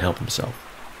 but he couldn't help himself.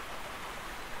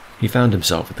 He found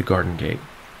himself at the garden gate.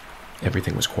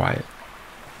 Everything was quiet.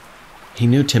 He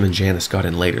knew Tim and Janice got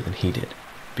in later than he did,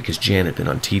 because Jan had been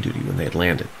on tea duty when they had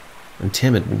landed, and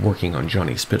Tim had been working on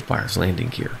Johnny Spitfire's landing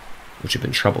gear, which had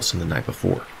been troublesome the night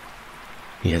before.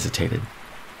 He hesitated.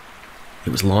 It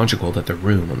was logical that the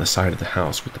room on the side of the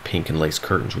house with the pink and lace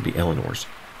curtains would be Eleanor's,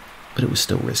 but it was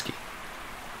still risky.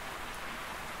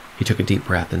 He took a deep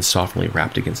breath and softly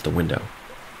rapped against the window.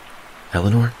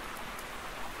 "Eleanor?"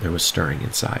 There was stirring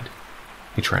inside.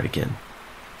 He tried again.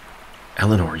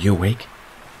 "Eleanor, are you awake?"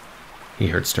 He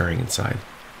heard stirring inside.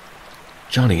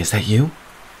 "Johnny, is that you?"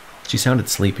 She sounded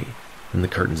sleepy, then the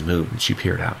curtains moved and she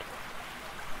peered out.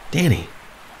 "Danny,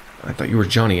 I thought you were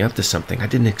Johnny up to something. I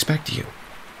didn't expect you."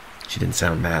 She didn't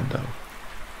sound mad, though.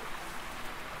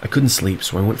 "I couldn't sleep,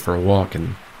 so I went for a walk,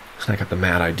 and I got the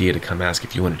mad idea to come ask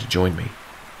if you wanted to join me."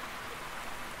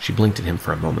 She blinked at him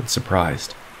for a moment,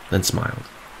 surprised, then smiled.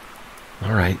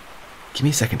 "All right, give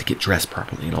me a second to get dressed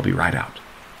properly, and I'll be right out."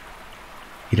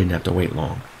 He didn't have to wait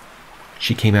long.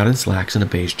 She came out in slacks and a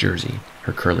beige jersey,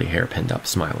 her curly hair pinned up,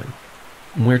 smiling.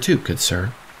 "Where to, good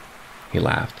sir?" He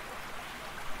laughed.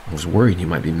 "I was worried you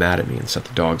might be mad at me and set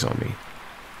the dogs on me.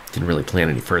 Didn't really plan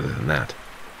any further than that.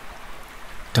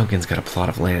 Duncan's got a plot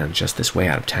of land just this way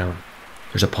out of town.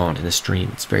 There's a pond and a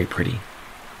stream. It's very pretty.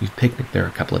 We've picnicked there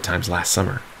a couple of times last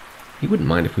summer. He wouldn't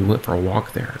mind if we went for a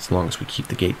walk there, as long as we keep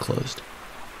the gate closed."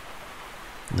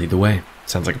 "Lead the way.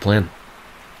 Sounds like a plan."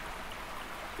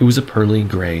 It was a pearly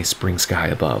gray spring sky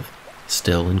above,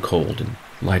 still and cold and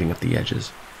lighting up the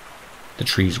edges. The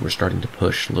trees were starting to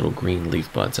push little green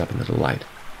leaf buds up into the light.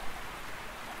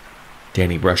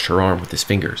 Danny brushed her arm with his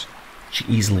fingers. She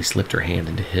easily slipped her hand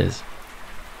into his.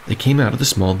 They came out of the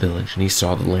small village and he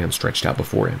saw the land stretched out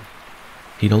before him.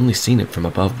 He'd only seen it from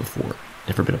above before,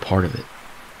 never been a part of it.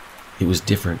 It was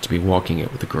different to be walking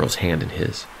it with the girl's hand in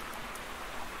his.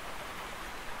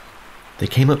 They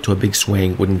came up to a big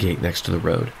swaying wooden gate next to the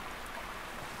road.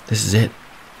 "This is it."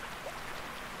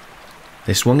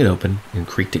 They swung it open and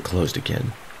creaked it closed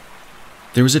again.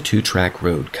 There was a 2-track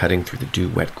road cutting through the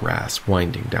dew-wet grass,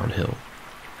 winding downhill.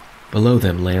 Below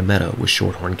them lay a meadow with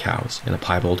shorthorn cows and a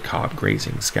piebald cob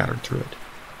grazing scattered through it.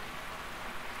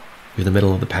 Through the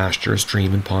middle of the pasture, a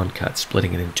stream and pond cut,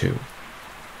 splitting it in two.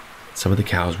 Some of the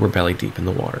cows were belly deep in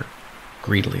the water,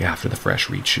 greedily after the fresh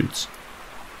reed shoots.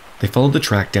 They followed the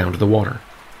track down to the water.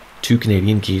 2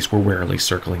 Canadian geese were warily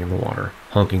circling in the water,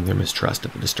 honking their mistrust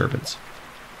at the disturbance.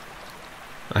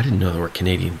 "I didn't know there were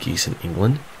Canadian geese in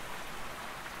England.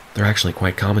 They're actually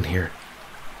quite common here.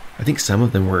 I think some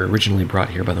of them were originally brought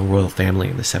here by the royal family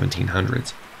in the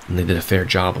 1700s, and they did a fair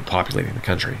job of populating the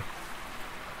country.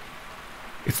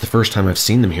 It's the first time I've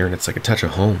seen them here, and it's like a touch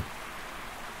of home.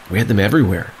 We had them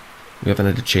everywhere. We often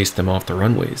had to chase them off the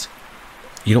runways.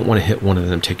 You don't want to hit one of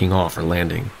them taking off or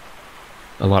landing.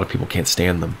 A lot of people can't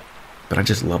stand them, but I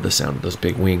just love the sound of those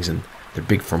big wings and their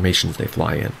big formations they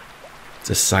fly in. It's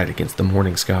a sight against the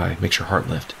morning sky, makes your heart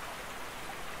lift."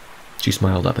 She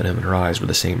smiled up at him, and her eyes were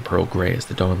the same pearl gray as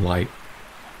the dawn light.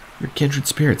 "You're kindred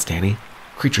spirits, Danny,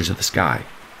 creatures of the sky.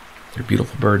 They're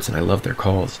beautiful birds, and I love their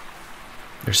calls.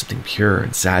 There's something pure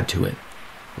and sad to it,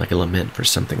 like a lament for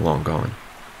something long gone."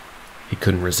 He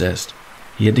couldn't resist.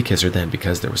 He had to kiss her then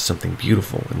because there was something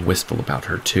beautiful and wistful about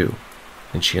her too,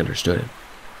 and she understood it.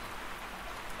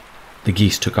 The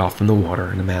geese took off from the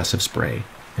water in a mass of spray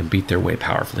and beat their way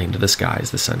powerfully into the sky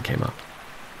as the sun came up.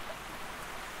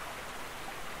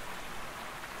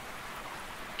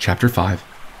 Chapter 5.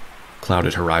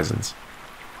 Clouded Horizons.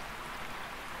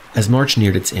 As March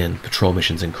neared its end, patrol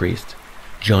missions increased.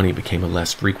 Johnny became a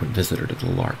less frequent visitor to the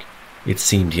Lark. It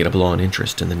seemed he had a blonde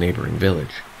interest in the neighboring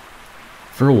village.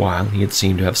 For a while, he had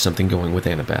seemed to have something going with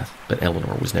Annabeth, but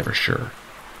Eleanor was never sure.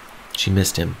 She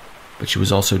missed him, but she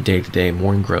was also day-to-day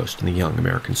more engrossed in the young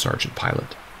American sergeant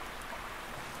pilot.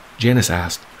 Janice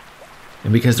asked,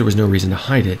 and because there was no reason to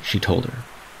hide it, she told her.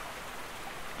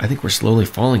 "I think we're slowly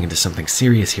falling into something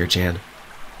serious here, Jan.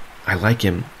 I like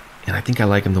him, and I think I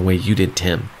like him the way you did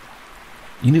Tim.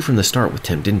 You knew from the start with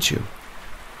Tim, didn't you?"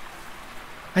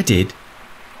 "I did.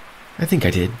 I think I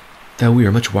did, though we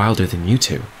are much wilder than you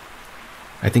two.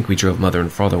 I think we drove Mother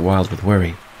and Father wild with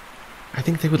worry. I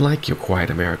think they would like your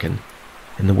quiet American,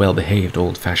 and the well-behaved,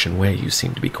 old-fashioned way you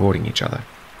seem to be courting each other."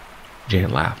 Jan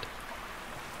laughed.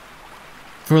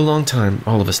 "For a long time,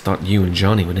 all of us thought you and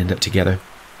Johnny would end up together.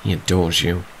 He adores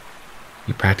you.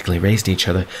 You practically raised each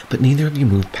other, but neither of you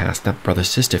moved past that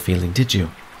brother-sister feeling, did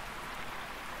you?"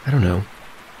 "I don't know.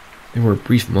 There were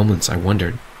brief moments I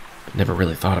wondered, but never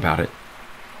really thought about it.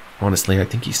 Honestly, I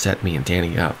think he set me and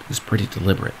Danny up. It was pretty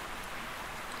deliberate.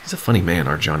 He's a funny man,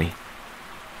 our Johnny.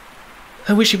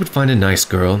 I wish he would find a nice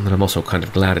girl, and I'm also kind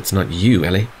of glad it's not you,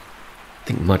 Ellie.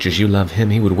 Think much as you love him,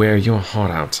 he would wear your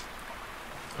heart out.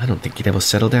 I don't think he'd ever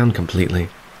settle down completely.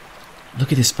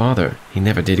 Look at his father. He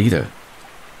never did either.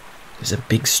 There's a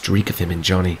big streak of him in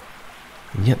Johnny,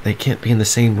 and yet they can't be in the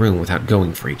same room without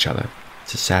going for each other.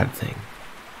 It's a sad thing.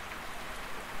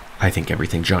 I think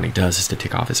everything Johnny does is to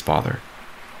tick off his father.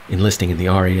 Enlisting in the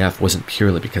RAF wasn't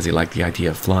purely because he liked the idea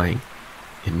of flying.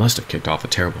 It must have kicked off a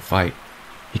terrible fight.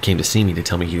 He came to see me to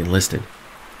tell me he'd enlisted.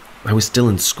 I was still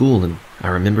in school, and I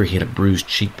remember he had a bruised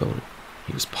cheekbone.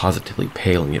 He was positively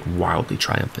pale and yet wildly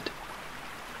triumphant.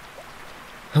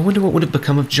 I wonder what would have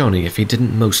become of Johnny if he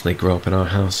didn't mostly grow up in our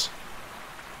house.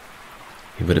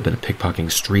 He would have been a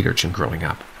pickpocketing street urchin growing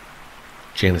up.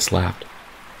 Janice laughed.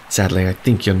 Sadly, I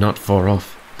think you're not far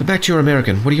off. But back to your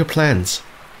American, what are your plans?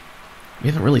 We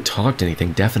haven't really talked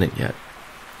anything definite yet.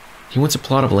 He wants a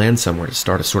plot of land somewhere to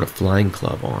start a sort of flying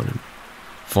club on and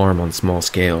farm on small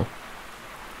scale.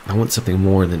 I want something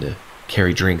more than to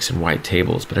carry drinks and white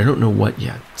tables, but I don't know what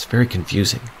yet. It's very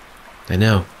confusing. I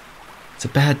know. It's a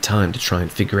bad time to try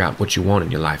and figure out what you want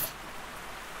in your life.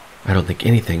 I don't think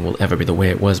anything will ever be the way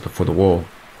it was before the war.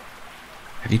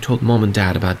 Have you told Mom and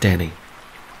Dad about Danny?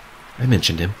 I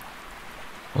mentioned him.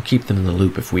 I'll keep them in the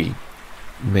loop if we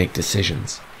make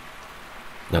decisions.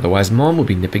 Otherwise, Mom will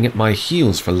be nipping at my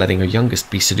heels for letting her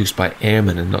youngest be seduced by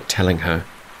airmen and not telling her.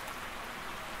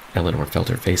 Eleanor felt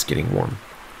her face getting warm.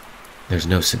 There's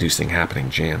no seducing happening,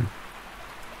 Jan.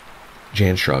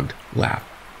 Jan shrugged, laughed.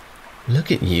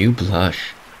 Look at you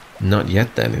blush. Not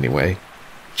yet then, anyway.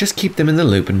 Just keep them in the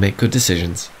loop and make good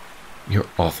decisions. You're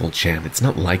awful, Jan. It's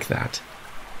not like that.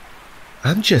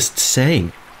 I'm just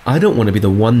saying, I don't want to be the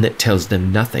one that tells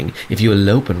them nothing if you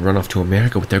elope and run off to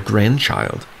America with their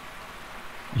grandchild.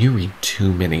 You read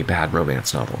too many bad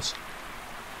romance novels.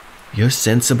 You're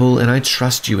sensible, and I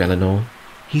trust you, Eleanor.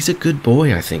 He's a good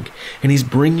boy, I think, and he's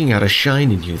bringing out a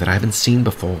shine in you that I haven't seen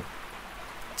before.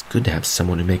 It's good to have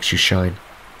someone who makes you shine.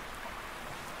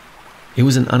 It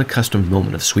was an unaccustomed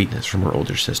moment of sweetness from her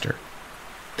older sister.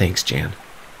 Thanks, Jan.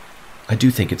 I do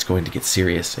think it's going to get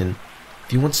serious, and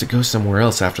if he wants to go somewhere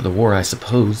else after the war, I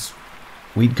suppose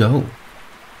we'd go.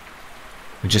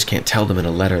 We just can't tell them in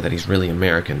a letter that he's really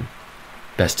American.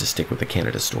 Best to stick with the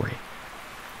Canada story.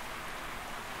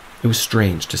 It was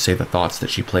strange to say the thoughts that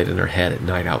she played in her head at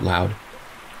night out loud.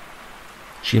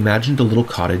 She imagined a little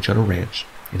cottage on a ranch,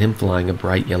 and him flying a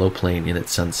bright yellow plane in at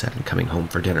sunset and coming home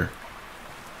for dinner.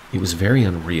 It was very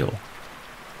unreal,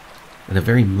 and a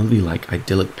very movie-like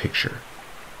idyllic picture,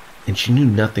 and she knew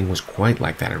nothing was quite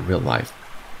like that in real life,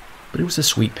 but it was a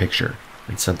sweet picture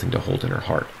and something to hold in her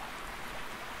heart.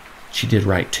 She did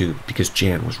right, too, because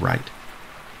Jan was right.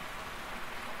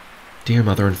 Dear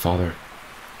Mother and Father,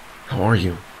 how are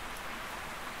you?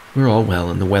 We're all well,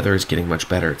 and the weather is getting much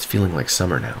better. It's feeling like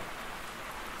summer now.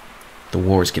 The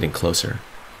war is getting closer.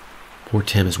 Poor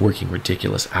Tim is working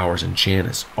ridiculous hours, and Jan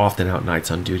is often out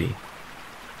nights on duty.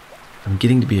 I'm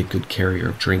getting to be a good carrier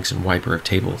of drinks and wiper of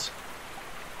tables.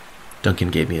 Duncan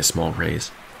gave me a small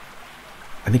raise.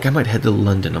 I think I might head to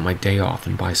London on my day off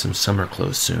and buy some summer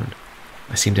clothes soon.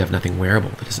 I seem to have nothing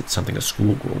wearable that isn't something a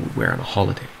schoolgirl would wear on a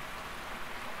holiday.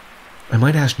 I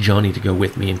might ask Johnny to go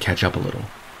with me and catch up a little.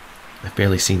 I've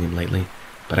barely seen him lately,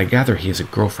 but I gather he has a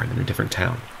girlfriend in a different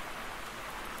town.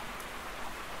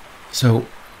 So,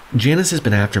 Janice has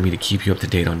been after me to keep you up to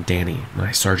date on Danny,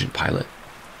 my sergeant pilot.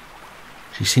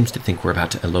 She seems to think we're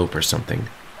about to elope or something.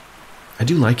 I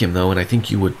do like him, though, and I think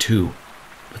you would too,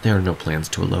 but there are no plans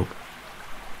to elope.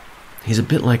 He's a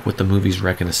bit like what the movies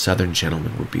reckon a southern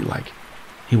gentleman would be like.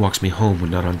 He walks me home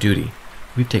when not on duty.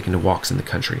 We've taken to walks in the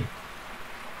country.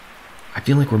 I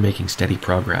feel like we're making steady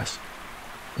progress,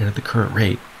 and at the current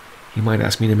rate, he might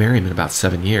ask me to marry him in about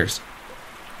 7 years.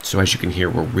 So as you can hear,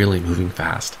 we're really moving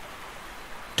fast.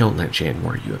 Don't let Jan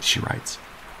worry you if she writes.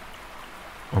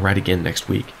 I'll write again next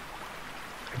week.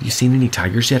 Have you seen any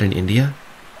tigers yet in India?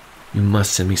 You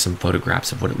must send me some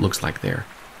photographs of what it looks like there,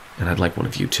 and I'd like one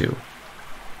of you too.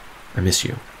 I miss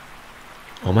you.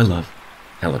 All my love,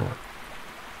 Eleanor.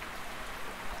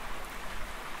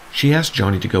 She asked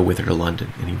Johnny to go with her to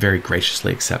London, and he very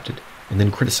graciously accepted, and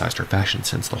then criticized her fashion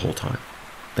sense the whole time.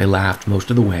 They laughed most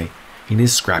of the way in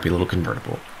his scrappy little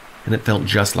convertible, and it felt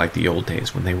just like the old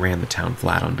days when they ran the town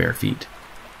flat on bare feet.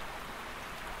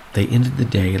 They ended the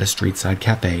day at a street-side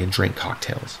cafe and drank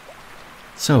cocktails.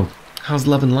 So, how's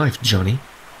love and life, Johnny?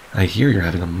 I hear you're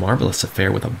having a marvelous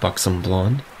affair with a buxom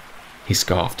blonde. He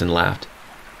scoffed and laughed.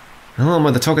 Oh, I'm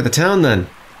at the talk of the town, then.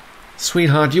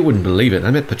 Sweetheart, you wouldn't believe it. I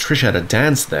met Patricia at a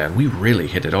dance there, and we really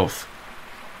hit it off.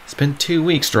 Spent 2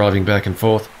 weeks driving back and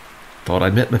forth. Thought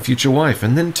I'd met my future wife,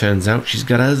 and then turns out she's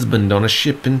got a husband on a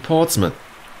ship in Portsmouth.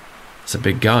 It's a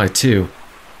big guy, too.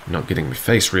 I'm not getting my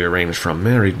face rearranged for a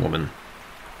married woman.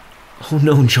 Oh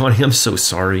no, Johnny, I'm so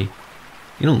sorry.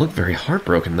 You don't look very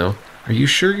heartbroken, though. Are you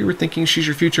sure you were thinking she's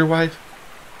your future wife?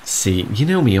 See, you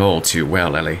know me all too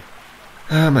well, Ellie.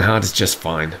 My heart is just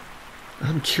fine.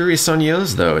 I'm curious on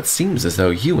yours, though. It seems as though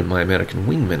you and my American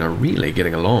wingman are really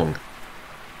getting along.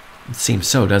 It seems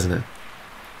so, doesn't it?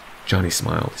 Johnny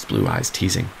smiled, his blue eyes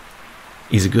teasing.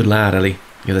 He's a good lad, Ellie.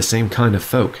 You're the same kind of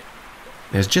folk.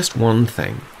 There's just one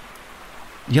thing.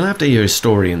 You'll have to hear his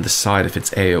story and decide if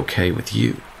it's A-okay with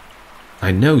you.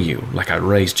 I know you, like I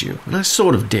raised you, and I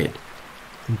sort of did.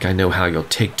 I think I know how you'll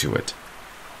take to it.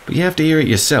 But you have to hear it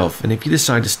yourself, and if you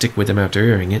decide to stick with him after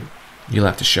hearing it, you'll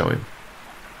have to show him.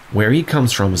 Where he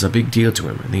comes from is a big deal to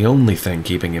him, and the only thing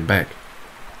keeping him back.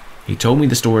 He told me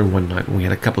the story one night when we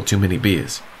had a couple too many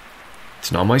beers.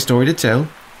 It's not my story to tell,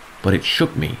 but it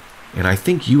shook me, and I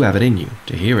think you have it in you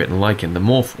to hear it and like him the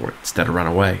more for it instead of run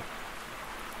away.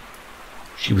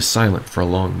 She was silent for a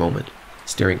long moment,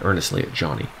 staring earnestly at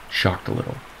Johnny, shocked a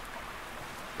little.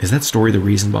 Is that story the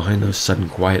reason behind those sudden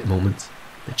quiet moments?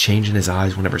 The change in his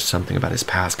eyes whenever something about his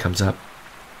past comes up?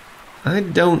 I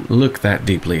don't look that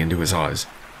deeply into his eyes.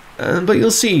 But you'll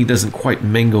see he doesn't quite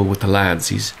mingle with the lads.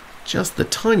 He's just the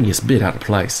tiniest bit out of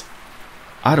place.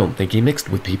 I don't think he mixed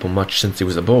with people much since he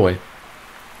was a boy.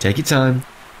 Take your time,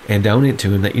 and don't hint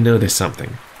to him that you know there's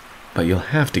something. But you'll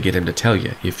have to get him to tell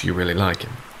you if you really like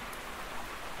him.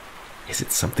 Is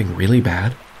it something really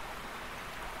bad?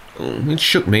 It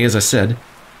shook me, as I said,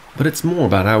 but it's more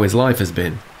about how his life has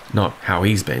been, not how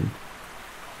he's been.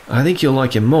 I think you'll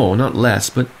like him more, not less,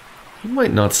 but he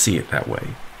might not see it that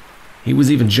way. He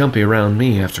was even jumpy around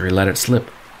me after he let it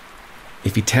slip.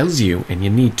 If he tells you and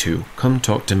you need to, come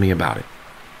talk to me about it.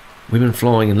 We've been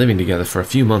flying and living together for a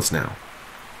few months now.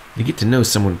 You get to know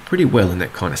someone pretty well in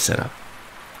that kind of setup.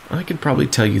 I could probably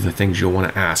tell you the things you'll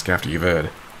want to ask after you've heard.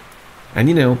 And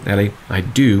you know, Ellie, I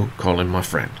do call him my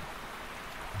friend.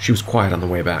 She was quiet on the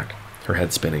way back, her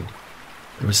head spinning.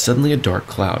 There was suddenly a dark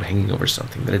cloud hanging over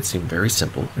something that had seemed very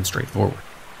simple and straightforward.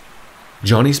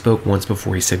 Johnny spoke once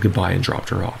before he said goodbye and dropped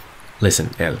her off.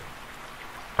 Listen, Elle.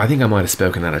 I think I might have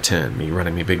spoken out of turn, me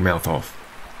running me big mouth off.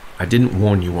 I didn't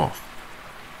warn you off.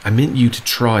 I meant you to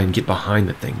try and get behind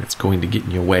the thing that's going to get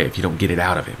in your way if you don't get it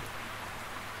out of him.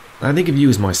 I think of you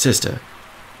as my sister,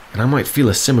 and I might feel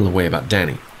a similar way about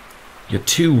Danny. You're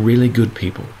two really good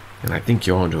people, and I think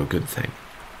you're onto a good thing.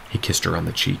 He kissed her on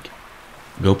the cheek.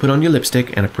 Go put on your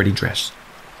lipstick and a pretty dress.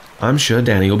 I'm sure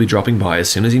Danny will be dropping by as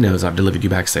soon as he knows I've delivered you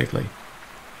back safely.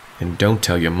 And don't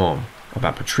tell your mom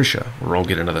about Patricia, or I'll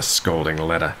get another scolding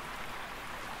letter.